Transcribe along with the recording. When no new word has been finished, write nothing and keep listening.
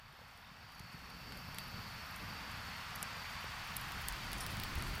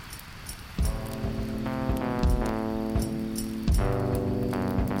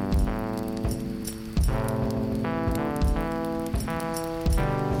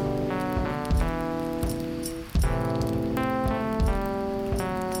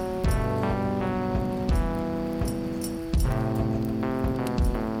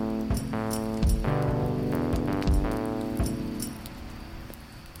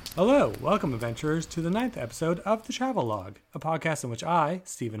Hello, welcome adventurers to the 9th episode of The Travel Log, a podcast in which I,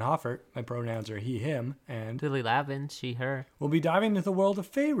 Stephen Hoffert, my pronouns are he, him, and Lily Lavin, she, her. will be diving into the world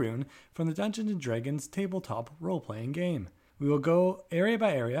of Faerun from the Dungeons & Dragons tabletop role-playing game. We will go area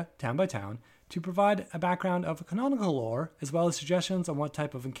by area, town by town, to provide a background of canonical lore, as well as suggestions on what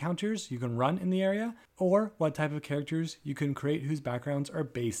type of encounters you can run in the area, or what type of characters you can create whose backgrounds are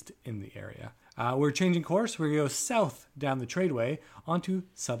based in the area. We're changing course. We're going to go south down the Tradeway onto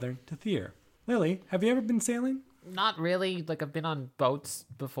southern Tethyr. Lily, have you ever been sailing? Not really. Like, I've been on boats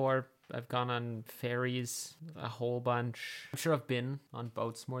before. I've gone on ferries a whole bunch. I'm sure I've been on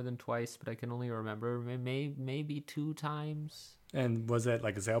boats more than twice, but I can only remember maybe 2 times. And was it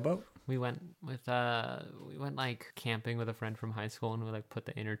like a sailboat? We went like camping with a friend from high school, and we like put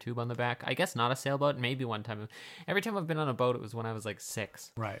the inner tube on the back. I guess not a sailboat, maybe one time. Every time I've been on a boat, it was when I was like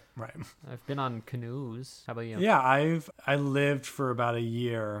 6. Right. I've been on canoes. How about you? Yeah, I lived for about a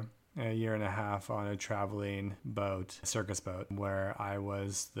year and a half on a traveling boat, a circus boat, where I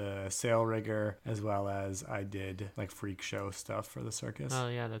was the sail rigger as well as I did like freak show stuff for the circus. Oh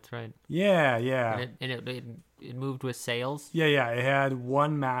yeah, that's right. Yeah. And it moved with sails. Yeah. It had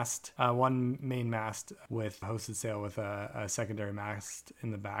one mast, one main mast with hosted sail with a secondary mast in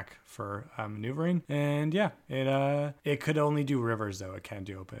the back for maneuvering. And yeah, it could only do rivers though. It can't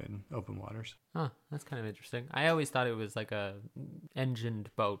do open waters. Huh, that's kind of interesting. I always thought it was like a engined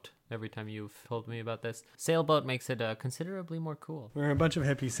boat every time you've told me about this. Sailboat makes it considerably more cool. We're a bunch of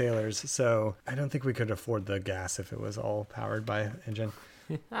hippie sailors, so I don't think we could afford the gas if it was all powered by engine.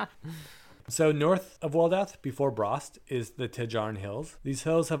 So north of Waldath, before Brost, is the Tejarn Hills. These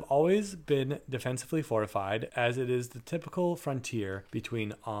hills have always been defensively fortified, as it is the typical frontier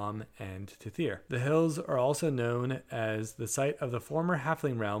between Om and Tethyr. The hills are also known as the site of the former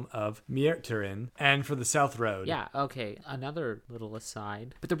halfling realm of Mierterin, and for the South Road. Yeah, okay, another little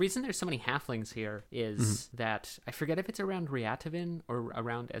aside. But the reason there's so many halflings here is that, I forget if it's around Riatavin or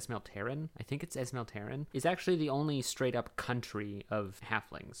around Esmelterin. I think it's Esmelterin. Is actually the only straight-up country of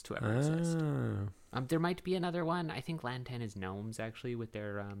halflings to ever exist. There might be another one. I think Lantan is gnomes, actually, with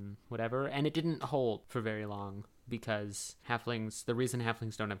their whatever. And it didn't hold for very long because the reason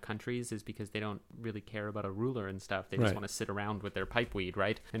halflings don't have countries is because they don't really care about a ruler and stuff. They just want to sit around with their pipeweed,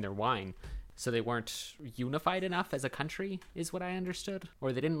 right? And their wine. So they weren't unified enough as a country, is what I understood.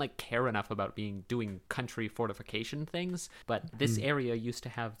 Or they didn't like care enough about doing country fortification things. But this area used to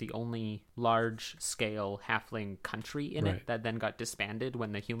have the only large-scale halfling country in it that then got disbanded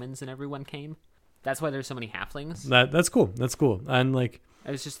when the humans and everyone came. That's why there's so many halflings. That's cool. And like,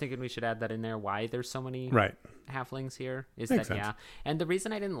 I was just thinking we should add that in there. Why there's so many halflings here is Makes that sense. yeah. And the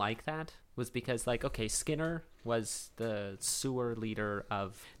reason I didn't like that was because like, okay, Skinner was the leader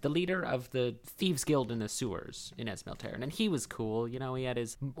of the Thieves Guild in the sewers in Esmelterin, and he was cool. You know, he had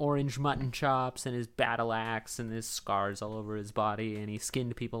his orange mutton chops and his battle axe and his scars all over his body, and he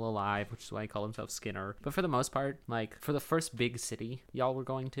skinned people alive, which is why he called himself Skinner. But for the most part, like for the first big city y'all were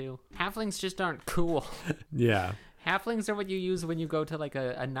going to, halflings just aren't cool. yeah. Halflings are what you use when you go to like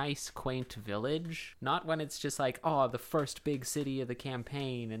a nice, quaint village. Not when it's just like, oh, the first big city of the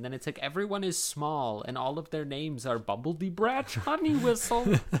campaign. And then it's like everyone is small and all of their names are Bumblebee Bratch, Honey Whistle.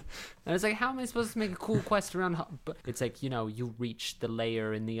 And it's like, how am I supposed to make a cool quest around? But it's like, you know, you reach the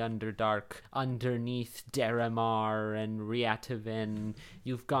layer in the Underdark underneath Deramar and Riatavin.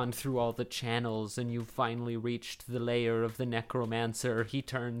 You've gone through all the channels and you've finally reached the layer of the Necromancer. He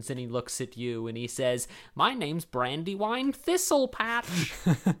turns and he looks at you and he says, my name's Brandywine Thistlepatch.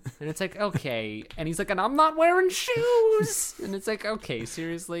 And it's like, okay. And he's like, and I'm not wearing shoes. And it's like, okay,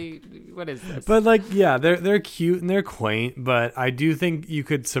 seriously, what is this? But like, yeah, they're cute and they're quaint, but I do think you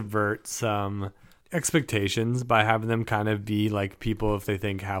could subvert some expectations by having them kind of be like people. If they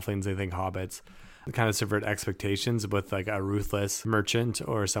think halflings, they think hobbits. Kind of subvert expectations with like a ruthless merchant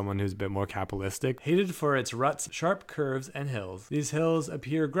or someone who's a bit more capitalistic. Hated for its ruts, sharp curves, and hills. These hills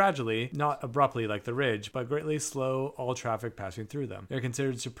appear gradually, not abruptly like the ridge, but greatly slow all traffic passing through them. They're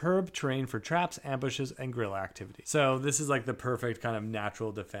considered superb terrain for traps, ambushes, and guerrilla activity. So this is like the perfect kind of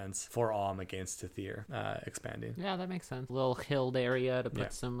natural defense for Alm against Tethyr expanding. Yeah, that makes sense. A little hilled area to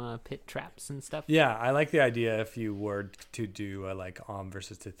put some pit traps and stuff. Yeah, I like the idea if you were to do a like Alm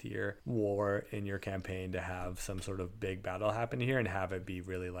versus Tethyr war in your your campaign to have some sort of big battle happen here and have it be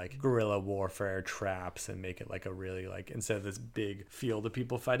really like guerrilla warfare traps and make it like a really like, instead of this big field of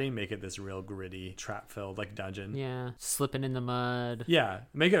people fighting, make it this real gritty trap filled like dungeon. Yeah, slipping in the mud. Yeah,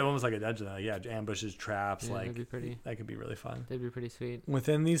 make it almost like a dungeon. Like, yeah, ambushes, traps, Yeah, like that'd be pretty. that could be really fun. That'd be pretty sweet.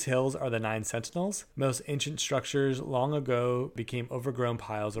 Within these hills are the 9 sentinels. Most ancient structures long ago became overgrown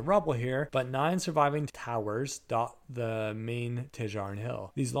piles of rubble here, but 9 surviving towers dot the main Tejarn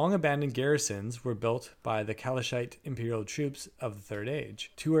hill. These long abandoned garrisons were built by the Kalashite imperial troops of the Third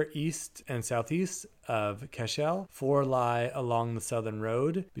Age. 2 are east and southeast of Keshel, 4 lie along the southern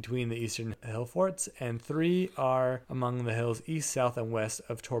road between the eastern hill forts, and 3 are among the hills east, south, and west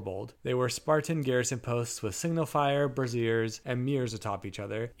of Torbold. They were Spartan garrison posts with signal fire, braziers, and mirrors atop each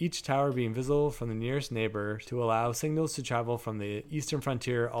other, each tower being visible from the nearest neighbor to allow signals to travel from the eastern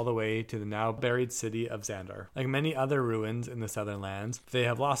frontier all the way to the now buried city of Xandar. Like many other ruins in the southern lands, they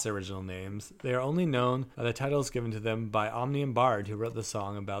have lost their original names. They are only known by the titles given to them by Omnium Bard, who wrote the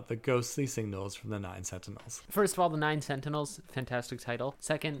song about the ghostly signals from the 9 sentinels. First of all, the 9 sentinels, fantastic title.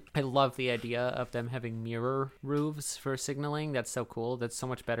 Second, I love the idea of them having mirror roofs for signaling. That's so cool. That's so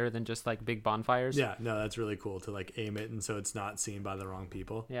much better than just like big bonfires. Yeah, no, that's really cool to like aim it and so it's not seen by the wrong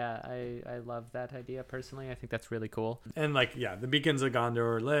people. Yeah, I love that idea personally. I think that's really cool. And like, yeah, the beacons of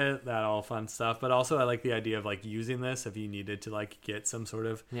Gondor are lit, that all fun stuff. But also I like the idea of like using this if you needed to like get some sort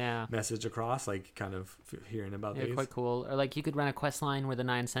of message across, like kind of hearing about these. Quite cool. Or like you could run a quest line where the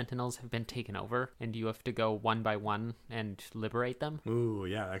 9 sentinels have been taken over and you have to go one by one and liberate them. Ooh,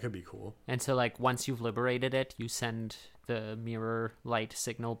 yeah, that could be cool. And so like once you've liberated it, you send the mirror light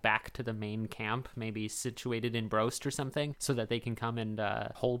signal back to the main camp, maybe situated in Brost or something, so that they can come and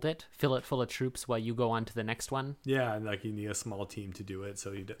hold it, fill it full of troops while you go on to the next one. Yeah, and like you need a small team to do it,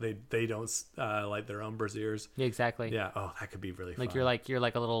 so they don't light their own braziers. Yeah, exactly. Yeah. Oh, that could be really like fun. You're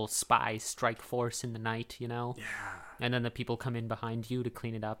like a little spy strike force in the night, you know? Yeah. And then the people come in behind you to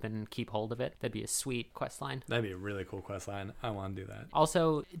clean it up and keep hold of it. That'd be a sweet quest line. That'd be a really cool quest line. I want to do that.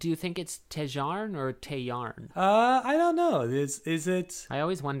 Also, do you think it's Tejarn or Teyarn? I don't know. Is it? I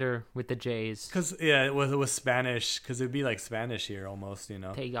always wonder with the J's. Because yeah, it was Spanish. Because it'd be like Spanish here almost, you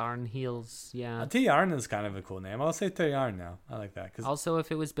know. Teyarn Hills, yeah. Teyarn is kind of a cool name. I'll say Teyarn now. I like that. Cause also,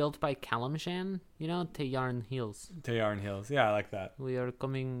 if it was built by Kalimshan, you know, Teyarn Hills. Teyarn Hills, yeah, I like that. We are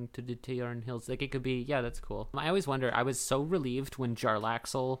coming to the Teyarn Hills. Like it could be, yeah, that's cool. I always wonder. I was so relieved when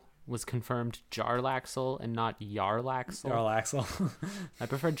Jarlaxle was confirmed Jarlaxle and not Yarlaxle. Yarlaxle. I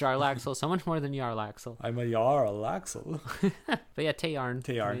prefer Jarlaxle so much more than Yarlaxle. I'm a Yarlaxle. But yeah, Teyarn.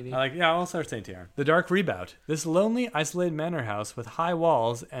 Teyarn. I'll start saying Teyarn. The Dark Rebout. This lonely, isolated manor house with high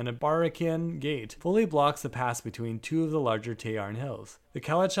walls and a Barakian gate fully blocks the pass between 2 of the larger Teyarn hills. The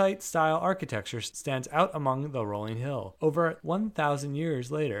Kalachite-style architecture stands out among the rolling hill. Over 1,000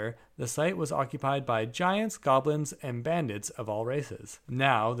 years later, the site was occupied by giants, goblins, and bandits of all races.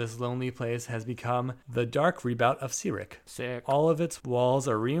 Now, this lonely place has become the Dark Rebout of Sirik. Sick. All of its walls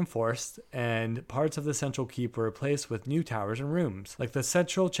are reinforced, and parts of the central keep were replaced with new towers and rooms, like the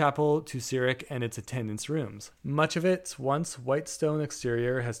central chapel to Sirik and its attendants' rooms. Much of its once white stone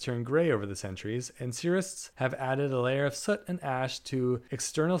exterior has turned gray over the centuries, and Sirists have added a layer of soot and ash to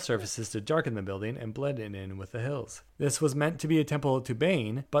external surfaces to darken the building and blend it in with the hills. This was meant to be a temple to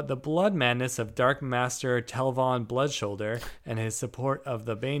Bane, but the blood madness of Dark Master Telvon Bloodshoulder and his support of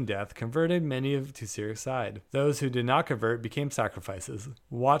the Bane death converted many to Sirik's side. Those who did not convert became sacrifices.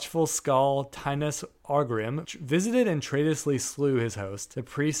 Watchful Skull Tynus Orgrim visited and traitorously slew his host, the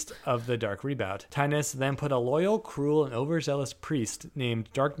priest of the Dark Rebout. Tynus then put a loyal, cruel, and overzealous priest named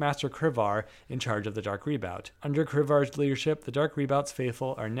Dark Master Krivar in charge of the Dark Rebout. Under Krivar's leadership, the Dark Rebout's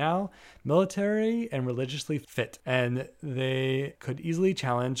faithful are now military and religiously fit, and they could easily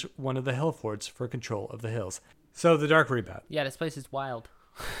challenge one of the hill forts for control of the hills. So the Dark Rebout. Yeah, this place is wild.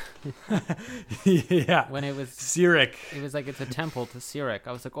 Yeah. When it was Sirik. It was like it's a temple to Sirik.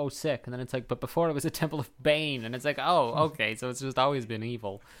 I was like, oh, sick. And then it's like, but before it was a temple of Bane. And it's like, oh, okay. So it's just always been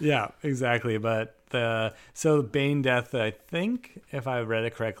evil. Yeah, exactly. But so Bane death, I think, if I read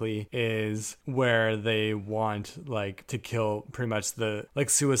it correctly, is where they want like to kill pretty much the like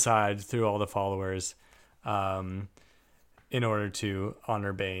suicide through all the followers. In order to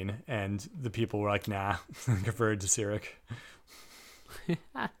honor Bane, and the people were like, nah, converted to Sirik.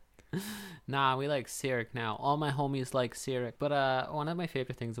 Nah, we like Sirik now. All my homies like Sirik. But one of my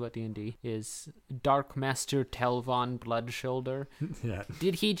favorite things about D&D is Dark Master Telvon Bloodshoulder. Yeah.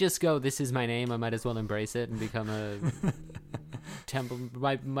 Did he just go, this is my name, I might as well embrace it and become a temple,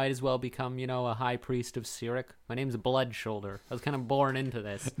 might as well become, you know, a high priest of Sirik? My name's Bloodshoulder. I was kind of born into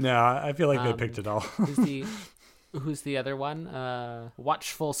this. No, I feel like they picked it all. Who's the other one?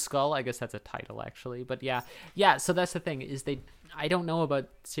 Watchful Skull. I guess that's a title, actually. But yeah. So that's the thing is I don't know about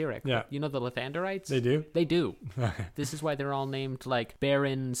Cyric. Yeah. But you know the Lathanderites? They do? They do. This is why they're all named like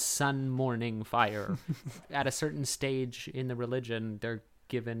Baron Sun Morning Fire. At a certain stage in the religion, they're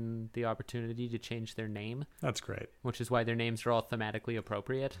given the opportunity to change their name. That's great. Which is why their names are all thematically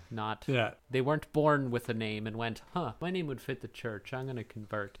appropriate. Not Yeah. They weren't born with a name and went, my name would fit the church, I'm gonna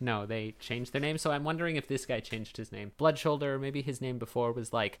convert. No, they changed their name. So I'm wondering if this guy changed his name. Bloodshoulder, maybe his name before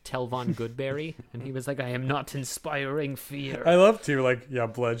was like Telvon Goodberry, and he was like, I am not inspiring fear. I love to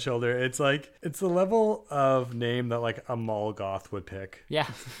Bloodshoulder. It's the level of name that like a mall goth would pick. Yeah.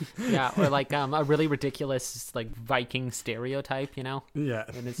 Or like a really ridiculous like Viking stereotype, you know? Yeah.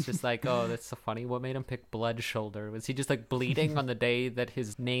 And it's just like, oh, that's so funny. What made him pick Bloodshoulder? Was he just like bleeding on the day that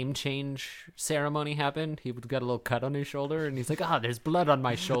his name change ceremony happened? He got a little cut on his shoulder, and he's like, there's blood on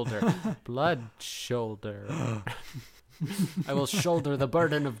my shoulder. Blood shoulder. I will shoulder the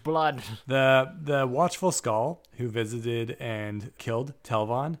burden of blood. The Watchful Skull, who visited and killed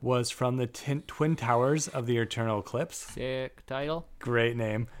Telvon, was from the Twin Towers of the Eternal Eclipse. Sick title. Great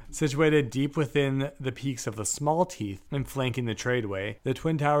name. Situated deep within the peaks of the Small Teeth and flanking the tradeway, the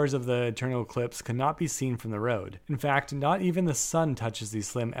Twin Towers of the Eternal Eclipse could not be seen from the road. In fact, not even the sun touches these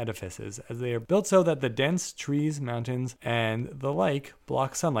slim edifices, as they are built so that the dense trees, mountains, and the like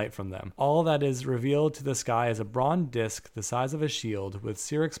block sunlight from them. All that is revealed to the sky is a bronze disc the size of a shield with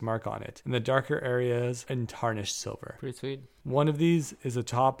Cyric's mark on it, and the darker areas in tarnished silver. Pretty sweet. One of these is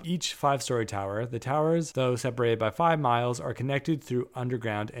atop each 5-story tower. The towers, though separated by 5 miles, are connected through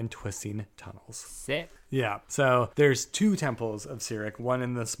underground and twisting tunnels. Sick. Yeah, so there's 2 temples of Cyric, one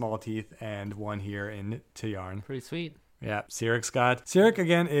in the Small Teeth and one here in Tiyarn. Pretty sweet. Yeah, Cyric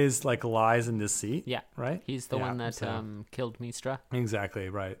again is like lies and deceit. Yeah, right. He's the one that killed Mistra. Exactly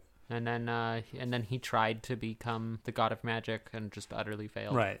right. And then he tried to become the god of magic and just utterly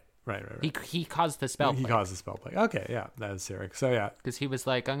failed. Right. He caused the spell plague. He caused the spell plague. Okay, yeah, that is Cyric. So yeah, because he was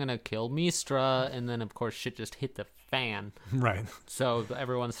like, I'm gonna kill Mistra, and then of course shit just hit the fan. Right. So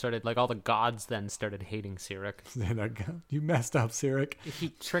everyone started, like, all the gods then started hating Cyric. You messed up, Cyric. He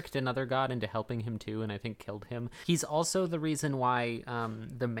tricked another god into helping him too, and I think killed him. He's also the reason why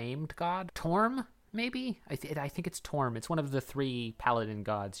the maimed god Torm. Maybe I think it's Torm. It's one of the 3 paladin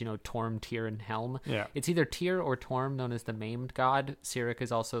gods. You know, Torm, Tyr, and Helm. Yeah. It's either Tyr or Torm, known as the maimed god. Cyric is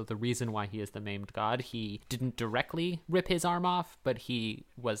also the reason why he is the maimed god. He didn't directly rip his arm off, but he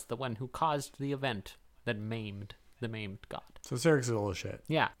was the one who caused the event that maimed the maimed god. So Cyric's a little shit.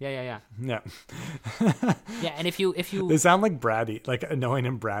 Yeah. Yeah, and if you they sound like bratty, like annoying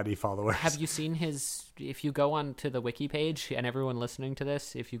and bratty followers. Have you seen his? If you go onto the wiki page, and everyone listening to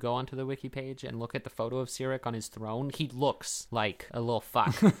this, if you go onto the wiki page and look at the photo of Cyric on his throne, he looks like a little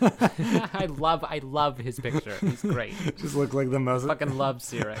fuck. I love his picture. He's great. Just look like the most fucking love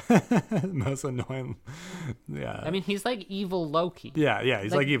Cyric. Most annoying. Yeah. I mean, he's like evil Loki. Yeah,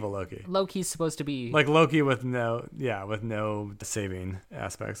 he's like evil Loki. Loki's supposed to be like Loki with no saving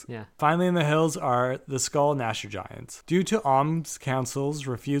aspects. Yeah. Finally in the hills are the Skull Nasher Giants. Due to Om's council's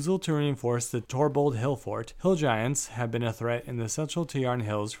refusal to reinforce the Torbold Hill Fort, hill giants have been a threat in the central Tiyarn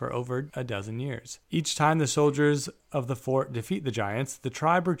Hills for over a dozen years. Each time the soldiers of the fort defeat the giants, the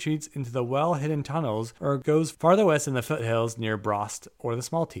tribe retreats into the well-hidden tunnels or goes farther west in the foothills near Brost or the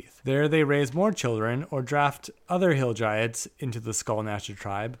Small Teeth. There they raise more children or draft other hill giants into the Skull Nasher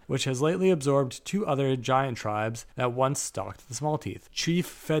tribe, which has lately absorbed 2 other giant tribes that once stalked the Small Teeth. Chief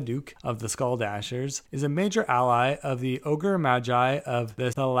Feduk of the Skull Dashers is a major ally of the Ogre Magi of the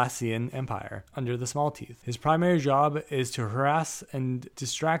Thalassian Empire under the Small Teeth. His primary job is to harass and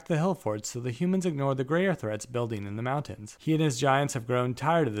distract the hill forts so the humans ignore the greater threats building in the mountains. He and his giants have grown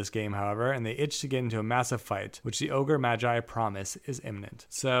tired of this game, however, and they itch to get into a massive fight, which the Ogre Magi promise is imminent.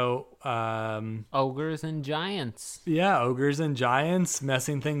 So, ogres and giants. Yeah, ogres and giants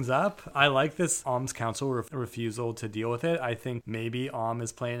messing things up. I like this Om's council refusal to deal with it. I think maybe Om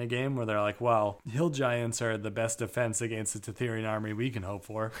is playing a game where they're like, well, hill giants are the best defense against the Tetherian army we can hope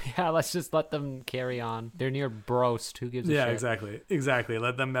for. Yeah, let's just let them carry on. They're near Brost. Who gives a shit? Yeah, exactly.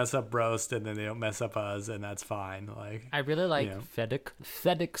 Let them mess up Brost and then they don't mess up us, and that's fine. Like, I really like Feduk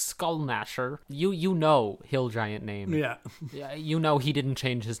Skullnasher. You know hill giant name. Yeah. You know he didn't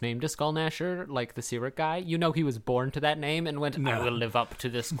change his name to Skullnasher like the Cyric guy. You know he was born to that name and went, I will live up to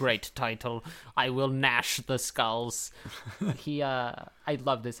this great title. I will nash the skulls. I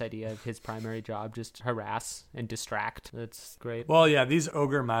love this idea of his primary job, just harass and distract. That's great. Well, yeah, these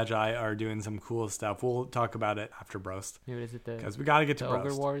Ogre Magi are doing some cool stuff. We'll talk about it after Brost. Maybe is it because we got to get to Brost.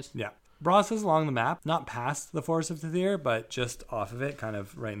 Ogre Wars? Yeah. Bros is along the map, not past the Forest of Tithir, but just off of it, kind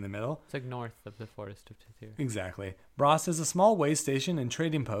of right in the middle. It's like north of the Forest of Tithir. Exactly. Bros is a small way station and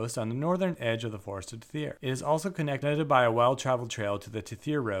trading post on the northern edge of the Forest of Tithir. It is also connected by a well-traveled trail to the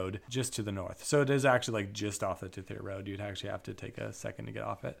Tithir Road just to the north. So it is actually like just off the Tithir Road. You'd actually have to take a second to get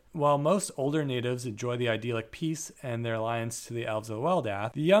off it. While most older natives enjoy the idyllic peace and their alliance to the elves of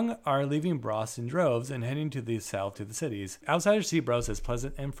Weldath, the young are leaving Bros in droves and heading to the south to the cities. Outsiders see Bros as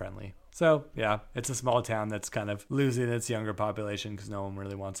pleasant and friendly. So, yeah, it's a small town that's kind of losing its younger population because no one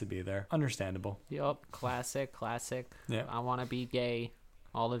really wants to be there. Understandable. Yup, classic. Yeah. I want to be gay.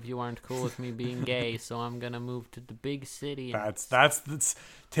 All of you aren't cool with me being gay, so I'm going to move to the big city. That's the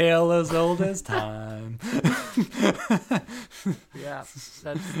tale as old as time. Yeah,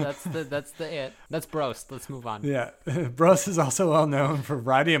 that's the it. That's Brost. Let's move on. Yeah. Bros is also well known for a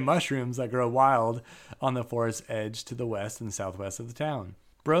variety of mushrooms that grow wild on the forest edge to the west and southwest of the town.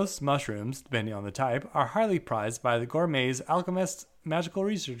 Bros mushrooms, depending on the type, are highly prized by the gourmets, alchemists, magical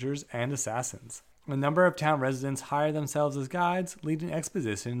researchers, and assassins. A number of town residents hire themselves as guides, leading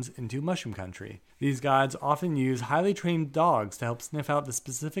expeditions into mushroom country. These guides often use highly trained dogs to help sniff out the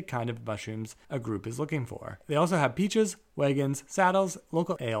specific kind of mushrooms a group is looking for. They also have peaches, wagons, saddles,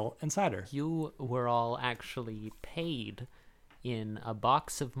 local ale, and cider. You were all actually paid in a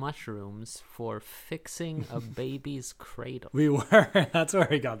box of mushrooms for fixing a baby's cradle. We were. That's where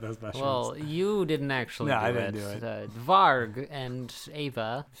we got those mushrooms. Well, you didn't actually No, do I didn't it. do it. Varg and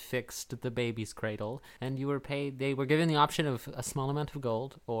Ava fixed the baby's cradle, and you were paid. They were given the option of a small amount of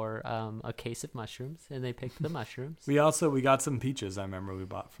gold or a case of mushrooms, and they picked the mushrooms. We got some peaches. I remember we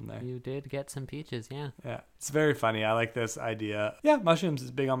bought from there. You did get some peaches, yeah. Yeah, it's very funny. I like this idea. Yeah, mushrooms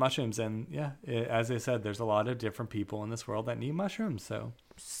is big on mushrooms, and yeah, as I said, there's a lot of different people in this world that need mushrooms. So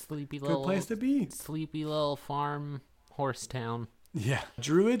Sleepy good little place to be. Sleepy little farm horse town. Yeah.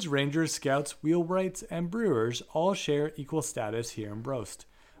 Druids, rangers, scouts, wheelwrights, and brewers all share equal status here in Brost.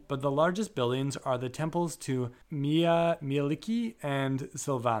 But the largest buildings are the temples to Mieliki and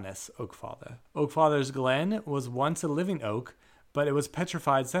Sylvanus, Oakfather. Oakfather's Glen was once a living oak, but it was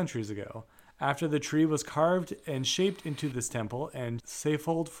petrified centuries ago. After the tree was carved and shaped into this temple and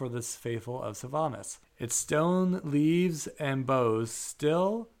safehold for the faithful of Sylvanus. Its stone leaves and boughs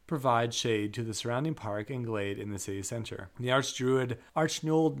still provide shade to the surrounding park and glade in the city center. The Archdruid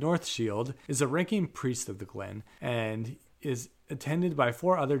Archnold Northshield is a ranking priest of the Glen and is attended by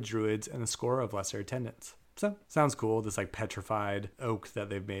 4 other druids and a score of lesser attendants. So, sounds cool, this like petrified oak that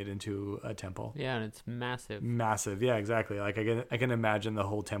they've made into a temple. Yeah, and it's massive. Massive, yeah, exactly. Like I can imagine the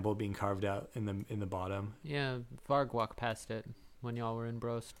whole temple being carved out in the bottom. Yeah, Varg walked past it when y'all were in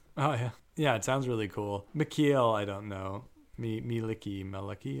Brost. Oh yeah, yeah, it sounds really cool. Mikiel, I don't know. Mieliki,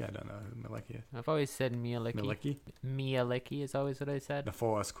 I don't know who Mieliki is. I've always said Mieliki. Mieliki? Mieliki is always what I said. The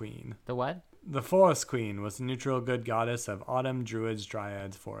Forest Queen. The what? The Forest Queen was the neutral good goddess of autumn, druids,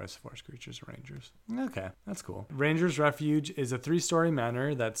 dryads, forest creatures, rangers. Okay, that's cool. Ranger's Refuge is a 3-story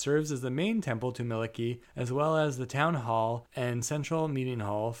manor that serves as the main temple to Mieliki, as well as the town hall and central meeting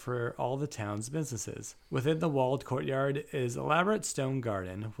hall for all the town's businesses. Within the walled courtyard is elaborate stone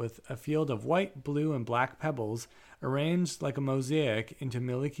garden with a field of white, blue, and black pebbles arranged like a mosaic into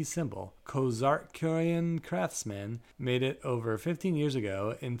Miliki's symbol. Kozarkurian craftsmen made it over 15 years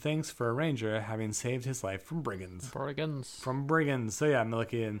ago in thanks for a ranger having saved his life from brigands. From brigands. So yeah,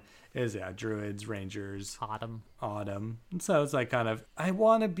 Miliki is druids, rangers. Autumn. And so it's like kind of, I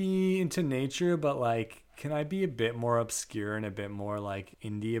want to be into nature, but like, can I be a bit more obscure and a bit more like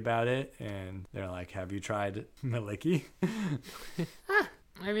indie about it? And they're like, have you tried Miliki?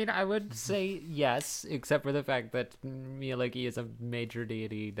 I mean, I would say yes, except for the fact that Mieliki is a major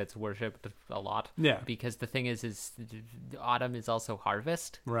deity that's worshipped a lot. Yeah. Because the thing is autumn is also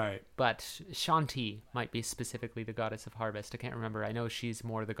harvest. Right. But Shanti might be specifically the goddess of harvest. I can't remember. I know she's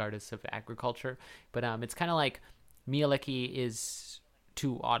more the goddess of agriculture. But it's kind of like Mieliki is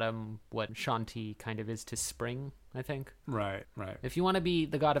to autumn what Shanti kind of is to spring, I think. Right. If you want to be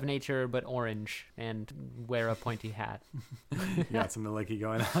the god of nature, but orange, and wear a pointy hat. You got some Miliki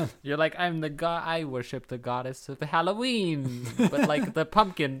going on. You're like, I worship the goddess of Halloween, but like the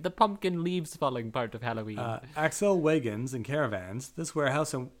pumpkin leaves falling part of Halloween. Axel Wagons and Caravans, this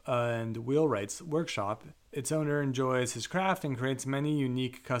warehouse and wheelwright's workshop. Its owner enjoys his craft and creates many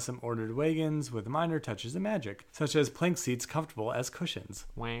unique custom-ordered wagons with minor touches of magic, such as plank seats comfortable as cushions.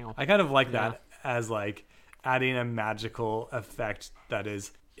 Wow. I kind of like that as like adding a magical effect that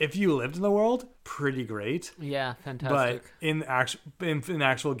is, if you lived in the world, pretty great. Yeah, fantastic. But in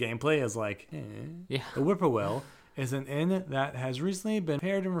actual gameplay is like, Yeah. The whippoorwill is an inn that has recently been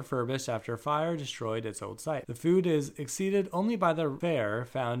repaired and refurbished after a fire destroyed its old site. The food is exceeded only by the fare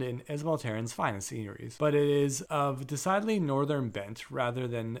found in Esmalterran's finest sceneries, but it is of decidedly northern bent rather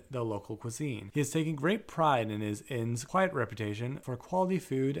than the local cuisine. He has taken great pride in his inn's quiet reputation for quality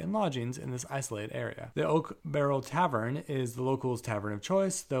food and lodgings in this isolated area. The Oak Barrel Tavern is the locals' tavern of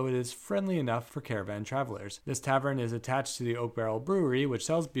choice, though it is friendly enough for caravan travelers. This tavern is attached to the Oak Barrel Brewery, which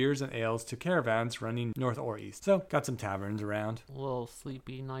sells beers and ales to caravans running north or east. So, got some taverns around. Little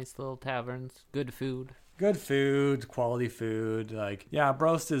sleepy, nice little taverns. Good food. Good food, quality food. Like, yeah,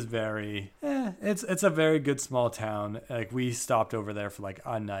 Brost is very, it's a very good small town. Like, we stopped over there for like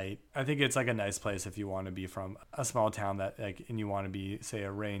a night. I think it's like a nice place if you want to be from a small town that like, and you want to be, say,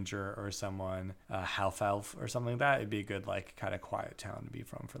 a ranger or someone, a half elf or something like that. It'd be a good, like, kind of quiet town to be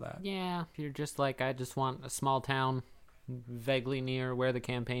from for that. Yeah, if you're just like, I just want a small town vaguely near where the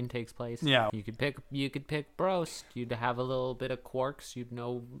campaign takes place. Yeah. You could pick Brost. You'd have a little bit of quarks. You'd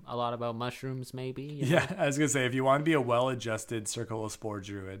know a lot about mushrooms, maybe. Yeah, I was gonna say, if you want to be a well-adjusted Circle of Spore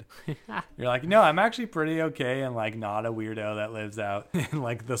druid, you're like, no, I'm actually pretty okay and like not a weirdo that lives out in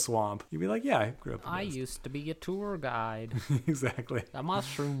like the swamp. You'd be like, yeah, I grew up in I this. used to be a tour guide. Exactly. A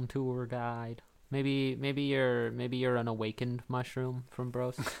mushroom tour guide. Maybe you're an awakened mushroom from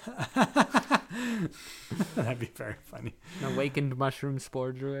Bros. That'd be very funny. An awakened mushroom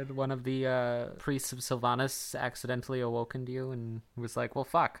spore druid. One of the priests of Sylvanas accidentally awokened you and was like, well,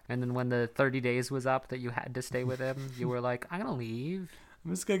 fuck. And then when the 30 days was up that you had to stay with him, you were like, I'm gonna leave.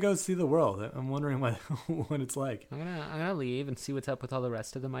 I'm just gonna go see the world. I'm wondering what it's like. I'm gonna leave and see what's up with all the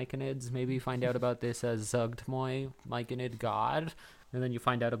rest of the Myconids. Maybe find out about this Zugtmoy Myconid god. And then you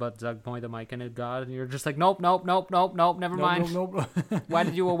find out about Zugtmoy the Myconid god, and you're just like, nope, never mind. Nope. Why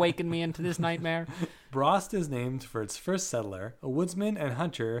did you awaken me into this nightmare? Brost is named for its first settler, a woodsman and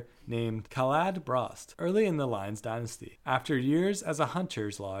hunter named Kalad Brost, early in the Lines dynasty. After years as a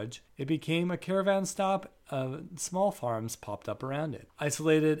hunter's lodge, it became a caravan stop. Small farms popped up around it,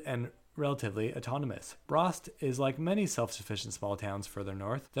 isolated and relatively autonomous. Brost is like many self-sufficient small towns further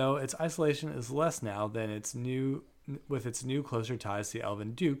north, though its isolation is less now than its new closer ties to the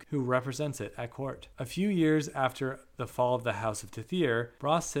Elven Duke, who represents it at court. A few years after the fall of the House of Tithir,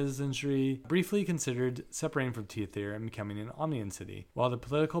 Brost's citizenry briefly considered separating from Tithir and becoming an Omnian city. While the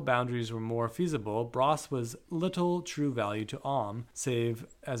political boundaries were more feasible, Brost was little true value to Om, save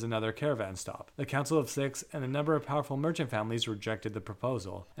as another caravan stop. The Council of Six and a number of powerful merchant families rejected the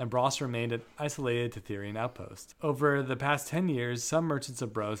proposal, and Brost remained an isolated Tithirian outpost. Over the past 10 years, some merchants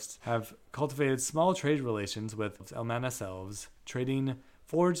of Brost have cultivated small trade relations with Elmanis elves, trading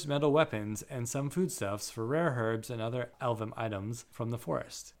forged metal weapons and some foodstuffs for rare herbs and other elven items from the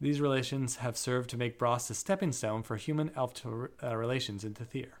forest. These relations have served to make Brost a stepping stone for human-elf relations in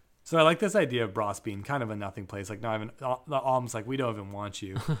Tithir. So I like this idea of Brost being kind of a nothing place. Like, not even, the Alm's like, we don't even want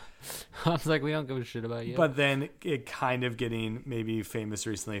you. I was like, we don't give a shit about you. But then it kind of getting maybe famous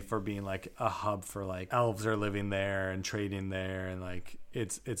recently for being like a hub for like elves are living there and trading there, and like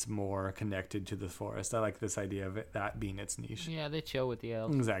it's more connected to the forest. I like this idea of that being its niche. Yeah, they chill with the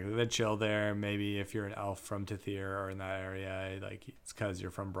elves. Exactly. They chill there. Maybe if you're an elf from Tithir or in that area, like it's because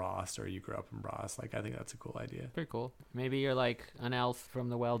you're from Brost or you grew up in Brost. Like, I think that's a cool idea. Pretty cool. Maybe you're like an elf from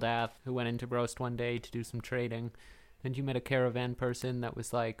the Weldath who went into Brost one day to do some trading. And you met a caravan person that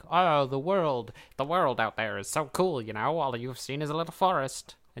was like, oh, the world out there is so cool, you know, all you've seen is a little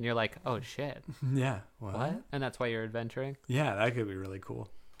forest. And you're like, oh, shit. Yeah. What? And that's why you're adventuring? Yeah, that could be really cool.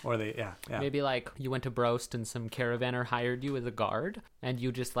 Or yeah. Maybe like you went to Brost and some caravaner hired you as a guard, and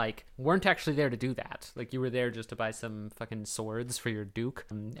you just like weren't actually there to do that. Like you were there just to buy some fucking swords for your duke,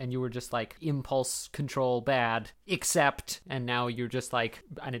 and you were just like impulse control bad, and now you're just like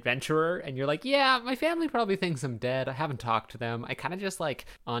an adventurer, and you're like, yeah, my family probably thinks I'm dead. I haven't talked to them. I kind of just like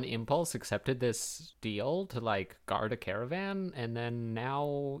on impulse accepted this deal to like guard a caravan, and then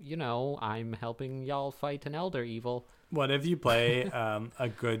now, you know, I'm helping y'all fight an elder evil. What if you play a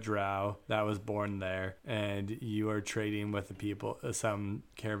good drow that was born there, and you are trading with the people, some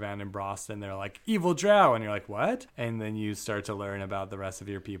caravan in Brost, and they're like, evil drow, and you're like, what? And then you start to learn about the rest of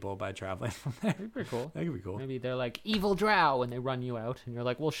your people by traveling from there. That'd be pretty cool. That could be cool. Maybe they're like, evil drow, and they run you out, and you're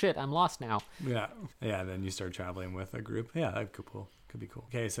like, well, shit, I'm lost now. Yeah, then you start traveling with a group. Yeah, that could be cool. Could be cool.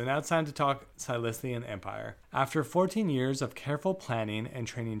 Okay, so now it's time to talk Silithian Empire. After 14 years of careful planning and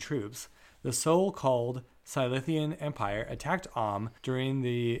training troops, the so-called Silithian Empire attacked Om during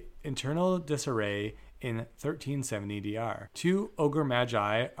the internal disarray in 1370 DR. Two ogre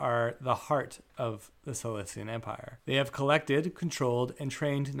magi are the heart of the Cilician Empire. They have collected, controlled, and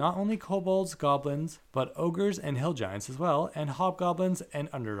trained not only kobolds, goblins, but ogres and hill giants as well, and hobgoblins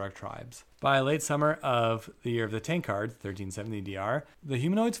and underdark tribes. By late summer of the year of the Tankard, 1370 DR, the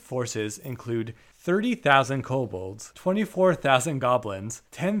humanoids' forces include 30,000 kobolds, 24,000 goblins,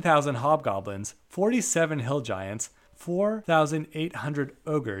 10,000 hobgoblins, 47 hill giants, 4,800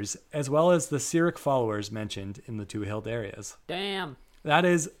 ogres, as well as the Cyric followers mentioned in the two hilled areas. Damn. That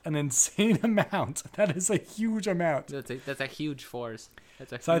is an insane amount. That is a huge amount. That's a huge force.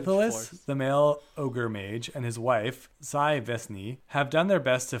 That's a huge Scythelus, force. the male ogre mage, and his wife, Sai Vesni, have done their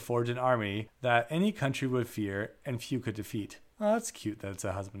best to forge an army that any country would fear and few could defeat. Oh, that's cute that it's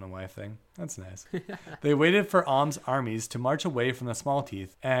a husband and wife thing. That's nice. They waited for Om's armies to march away from the Small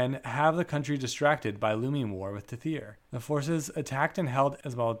Teeth and have the country distracted by looming war with Tethir. The forces attacked and held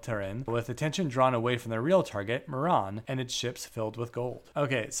Esmalterin, with attention drawn away from their real target, Murann, and its ships filled with gold.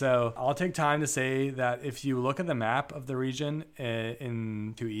 Okay, so I'll take time to say that if you look at the map of the region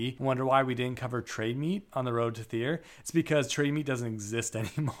in 2E, and wonder why we didn't cover trade meat on the road to Tethir, it's because trade meat doesn't exist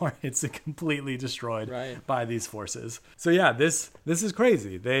anymore. It's completely destroyed by these forces. So yeah, this is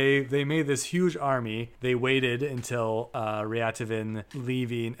crazy. They made this huge army. They waited until Reativin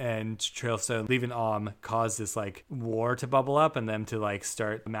leaving and Trailstone leaving caused this like war to bubble up and them to like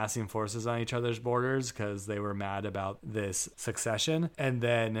start amassing forces on each other's borders because they were mad about this succession and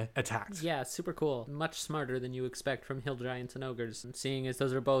then attacked. Yeah, super cool. Much smarter than you expect from hill giants and ogres, seeing as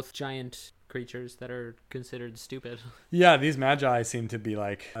those are both giant creatures that are considered stupid. Yeah, these magi seem to be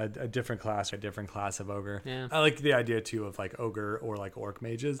like a different class of ogre. Yeah. I like the idea too of like ogre or like orc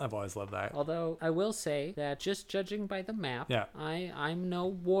mages. I've always loved that. Although I will say that just judging by the map, yeah. I'm no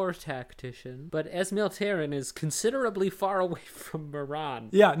war tactician, but Esmalterin is considerably far away from Murann.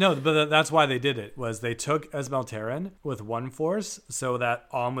 Yeah, no, but that's why they did it, was they took Esmalterin with one force so that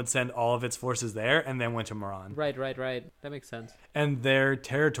would send all of its forces there and then went to Murann. Right. That makes sense. And their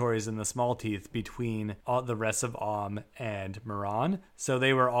territories in the Small Teeth between all the rest of and Murann, so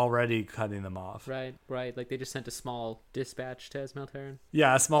they were already cutting them off. Right. Like they just sent a small dispatch to Esmalterin.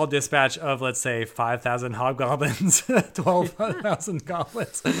 Yeah, a small dispatch of, let's say, 5,000 hobgoblins, 12,000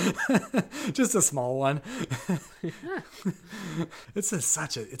 goblins. Just a small one.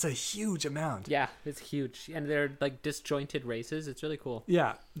 It's a huge amount. Yeah, it's huge. And they're like disjointed races. It's really cool.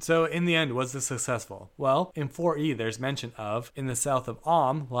 Yeah. So in the end, was this successful? Well, in 4E, there's mention of, in the south of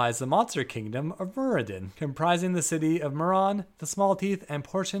lies the monster kingdom of Muradin, comprising the city of Murann, the Small Teeth, and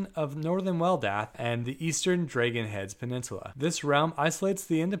portion of northern Weldath and the eastern Dragonheads Peninsula. This realm isolates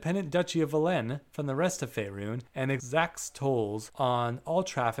the independent duchy of Valen from the rest of Faerun and exacts tolls on all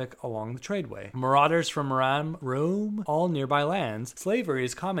traffic along the tradeway. Marauders from Murann roam all nearby lands. Slavery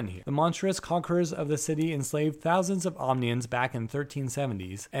is common here. The monstrous conquerors of the city enslaved thousands of Omnians back in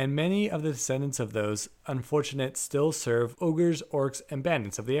 1370s, and many of the descendants of those unfortunate still serve ogres, orcs, and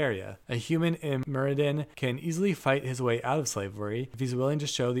bandits of the area. A human in Muradin can easily fight his way out of slavery if he's willing to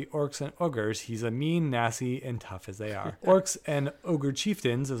show the orcs and ogres he's as mean, nasty, and tough as they are. Orcs and ogre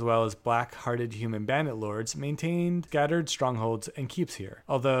chieftains, as well as black-hearted human bandit lords, maintained scattered strongholds and keeps here.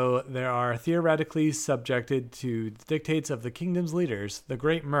 Although they are theoretically subjected to the dictates of the kingdom's leaders, the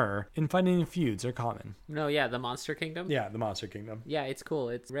Great Mur, infighting feuds are common. No, yeah, the Monster Kingdom? Yeah, the Monster Kingdom. Yeah, it's cool.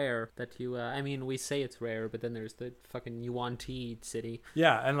 It's rare that you, we say it's rare, but then there's the fucking Yuan-Ti city.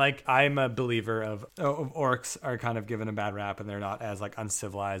 Yeah, and like I'm a believer of orcs are kind of given a bad rap and they're not as like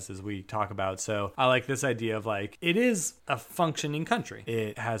uncivilized as we talk about. So I like this idea of like it is a functioning country.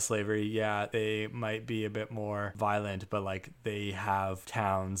 It has slavery. Yeah, they might be a bit more violent, but like they have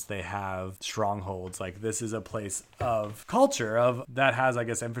towns, they have strongholds. Like this is a place of culture of that has, I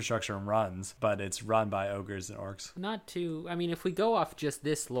guess, infrastructure and runs, but it's run by ogres and orcs. Not too. I mean, if we go off just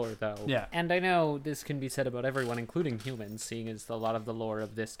this lore though, yeah, and I know this can be said about everyone, including humans, seeing as a lot of the lore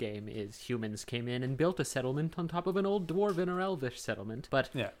of this game is humans came in and built a settlement on top of an old dwarven or elvish settlement. But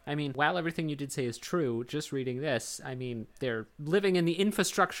yeah, I mean, while everything you did say is true, just reading this, I mean, they're living in the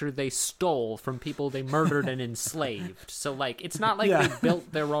infrastructure they stole from people they murdered and enslaved. So like, it's not like they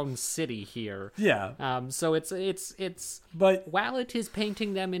built their own city here. Yeah. So it's. But while it is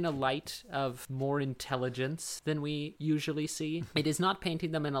painting them in a light of more intelligence than we usually see, it is not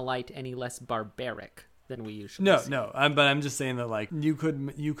painting them in a light any less barbaric than we usually No, see. no. But I'm just saying that like you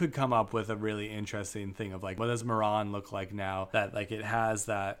could come up with a really interesting thing of like, what does Murann look like now? That like it has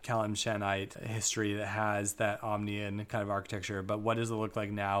that Kalimshanite history, that has that Omnian kind of architecture, but what does it look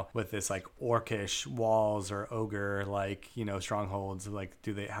like now with this like orcish walls or ogre like, you know, strongholds? Like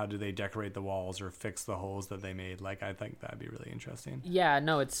how do they decorate the walls or fix the holes that they made? Like I think that'd be really interesting. Yeah,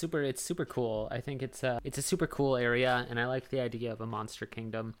 no, it's super cool. I think it's a super cool area, and I like the idea of a monster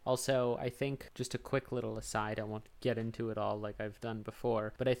kingdom. Also, I think, just a quick little aside, I won't get into it all like I've done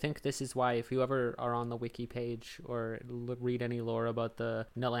before, but I think this is why, if you ever are on the wiki page or read any lore about the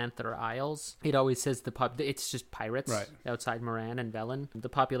Nelanther Isles, it always says it's just pirates outside Murann and Velen. The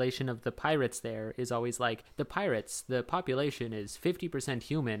population of the pirates there is always like, the population is 50%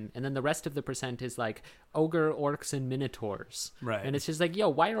 human, and then the rest of the percent is like ogre, orcs, and minotaurs. Right. And it's just like, yo,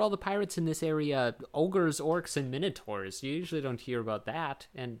 why are all the pirates in this area ogres, orcs, and minotaurs? You usually don't hear about that,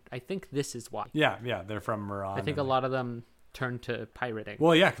 and I think this is why. Yeah, they're from Murann. I think a lot of them turned to pirating.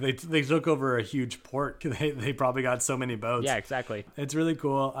 Well, yeah, they took over a huge port. They probably got so many boats. Yeah, exactly. It's really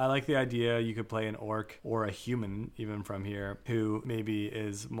cool. I like the idea you could play an orc or a human, even from here, who maybe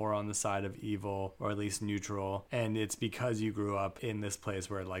is more on the side of evil or at least neutral. And it's because you grew up in this place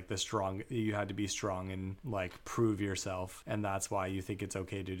where like you had to be strong and like prove yourself. And that's why you think it's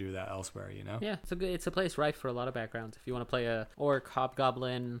okay to do that elsewhere, you know? Yeah, it's a place rife for a lot of backgrounds. If you want to play a orc,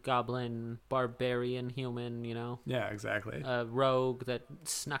 hobgoblin, goblin, barbarian, human, you know? Yeah, exactly. A rogue that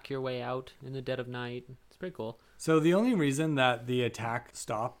snuck your way out in the dead of night. It's pretty cool. So the only reason that the attack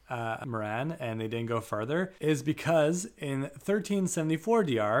stopped Murann and they didn't go further is because in 1374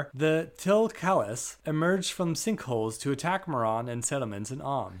 DR, the Tilcalis emerged from sinkholes to attack Murann and settlements in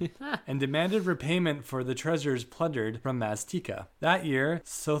Om and demanded repayment for the treasures plundered from Maztica. That year,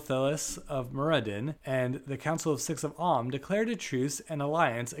 Sothelis of Muradin and the Council of Six of Om declared a truce and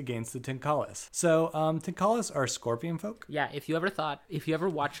alliance against the Tilcalis. So Tilcalis are scorpion folk? Yeah, if you ever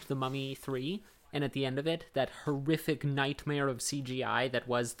watched The Mummy 3, and at the end of it, that horrific nightmare of CGI that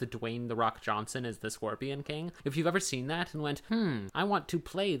was the Dwayne "The Rock" Johnson as the Scorpion King. If you've ever seen that and went, I want to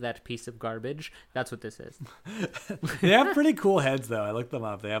play that piece of garbage, that's what this is. They have pretty cool heads, though. I looked them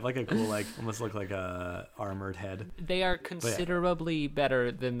up. They have like a cool, like, almost look like a armored head. They are considerably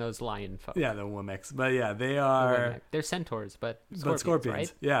better than those lion folk. Yeah, the Womix. But yeah, they are... They're centaurs, but scorpions,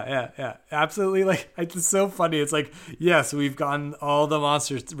 right? Yeah. Absolutely. Like, it's so funny. It's like, yes, we've gotten all the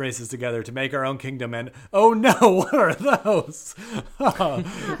monster races together to make our own kingdom, and oh no, what are those? Where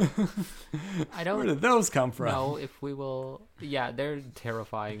did those come from? No, if we will. Yeah, they're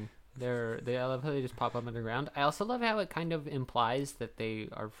terrifying. I love how they just pop up underground. I also love how it kind of implies that they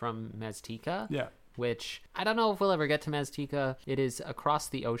are from Maztica. Yeah. Which, I don't know if we'll ever get to Maztica. It is across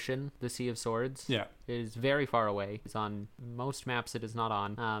the ocean, the Sea of Swords. Yeah. It is very far away. It's on most maps it is not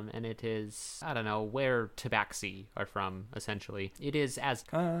on. And it is, I don't know, where Tabaxi are from, essentially. It is as...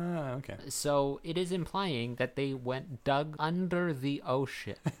 okay. So it is implying that they dug under the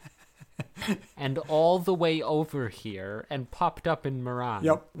ocean. And all the way over here and popped up in Murann.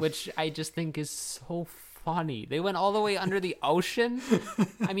 Yep. Which I just think is so funny. They went all the way under the ocean.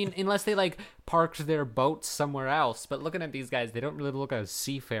 I mean, unless they like parked their boats somewhere else. But looking at these guys, they don't really look like a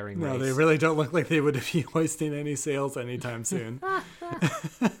seafaring race. No, they really don't look like they would be hoisting any sails anytime soon.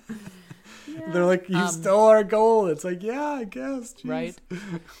 Yeah. They're like, you stole our gold. It's like, yeah, I guess. Geez. Right.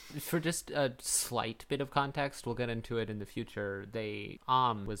 For just a slight bit of context, we'll get into it in the future.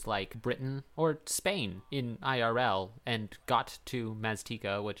 Was like Britain or Spain in IRL and got to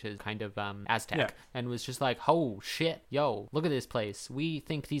Maztica, which is kind of Aztec, and was just like, oh shit, yo, look at this place. We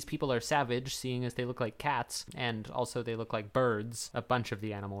think these people are savage, seeing as they look like cats, and also they look like birds, a bunch of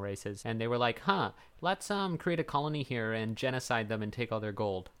the animal races. And they were like, let's create a colony here and genocide them and take all their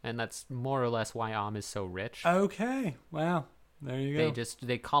gold. And that's more or less why is so rich. Okay. Wow. There you go.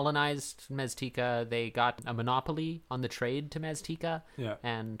 They colonized Maztica. They got a monopoly on the trade to Maztica. Yeah.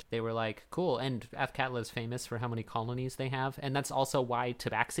 And they were like, cool. And Athkatla is famous for how many colonies they have. And that's also why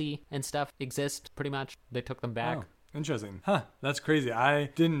Tabaxi and stuff exist, pretty much. They took them back. Oh. Interesting. That's crazy. I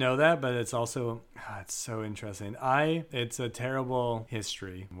didn't know that, but it's also, it's so interesting. It's a terrible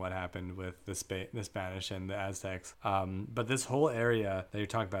history, what happened with the Spanish and the Aztecs. But this whole area that you're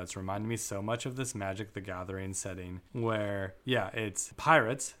talking about, it's reminding me so much of this Magic the Gathering setting where, it's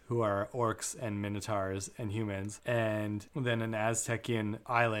pirates who are orcs and minotaurs and humans, and then an Aztecian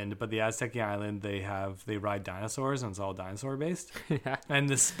island, but the Aztecian island, they ride dinosaurs and it's all dinosaur based. Yeah. And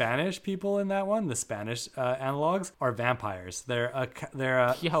the Spanish people in that one, the Spanish analogs, are vampires. They're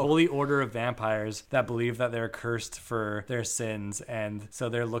a holy order of vampires farmers that believe that they're cursed for their sins, and so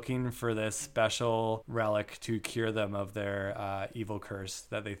they're looking for this special relic to cure them of their evil curse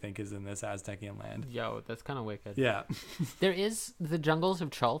that they think is in this Aztecian land. Yo, that's kind of wicked. Yeah. There is the jungles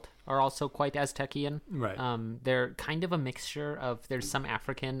of Chult are also quite Aztecian. Right. They're kind of a mixture of, there's some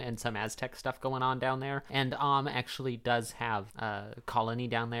African and some Aztec stuff going on down there. And actually does have a colony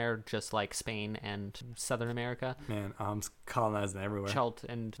down there, just like Spain and Southern America. Man, colonizing everywhere. Chult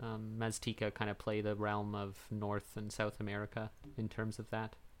and Mazteca kind of play the realm of North and South America in terms of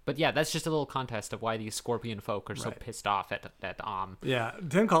that. But yeah, that's just a little contest of why these scorpion folk are so pissed off at Yeah,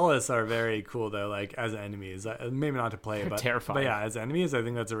 Tincollis are very cool though, like as enemies. Maybe not to play, but terrifying. But yeah, as enemies, I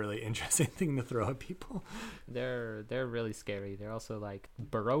think that's a really interesting thing to throw at people. They're really scary. They're also like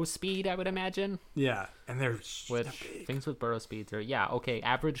burrow speed, I would imagine. Yeah, and they're big. Things with burrow speeds are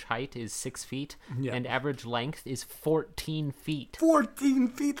average height is 6 feet, yeah, and average length is 14 feet. 14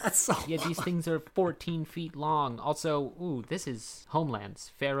 feet, that's so Yeah, long. these things are 14 feet long. Also, this is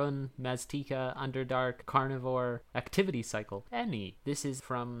Homelands. Farron, Mazteca, Underdark, Carnivore, Activity Cycle, Any. This is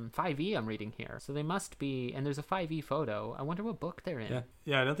from 5e I'm reading here. So they must be, and there's a 5e photo. I wonder what book they're in.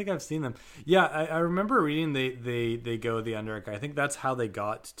 Yeah, I don't think I've seen them. Yeah, I remember reading they go the Underdark. I think that's how they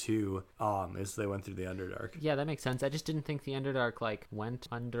got to is they went through the Underdark. Yeah, that makes sense. I just didn't think the Underdark went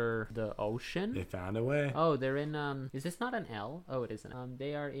under the ocean. They found a way. Oh, they're in is this not an L? Oh, it isn't.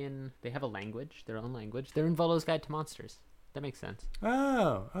 They have a language, their own language. They're in Volo's Guide to Monsters. That makes sense.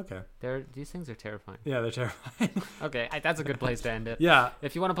 Oh, okay. These things are terrifying. Yeah, they're terrifying. Okay, that's a good place to end it. Yeah.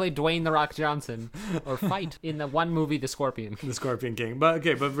 If you want to play Dwayne The Rock Johnson or fight in the one movie, The Scorpion. The Scorpion King. But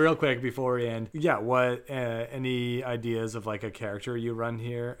real quick before we end, what any ideas of like a character you run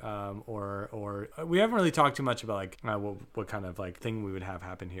here, or we haven't really talked too much about what kind of like thing we would have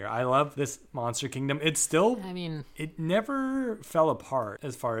happen here. I love this Monster Kingdom. It's still, it never fell apart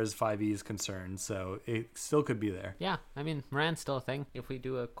as far as 5e is concerned, so it still could be there. Yeah, Murann's still a thing. If we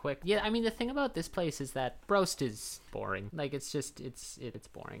do a quick... Yeah, the thing about this place is that Brost is boring. Like, it's just... It's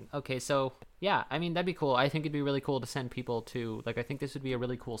boring. Okay, so... Yeah, that'd be cool. I think it'd be really cool to send people to... Like, I think this would be a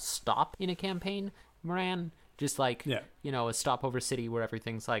really cool stop in a campaign, Murann. Just like, a stopover city where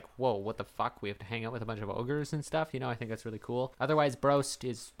everything's like, whoa, what the fuck? We have to hang out with a bunch of ogres and stuff. I think that's really cool. Otherwise, Brost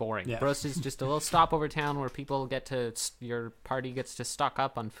is boring. Yeah. Brost is just a little stopover town where your party gets to stock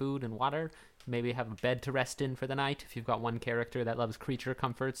up on food and water. Maybe have a bed to rest in for the night. If you've got one character that loves creature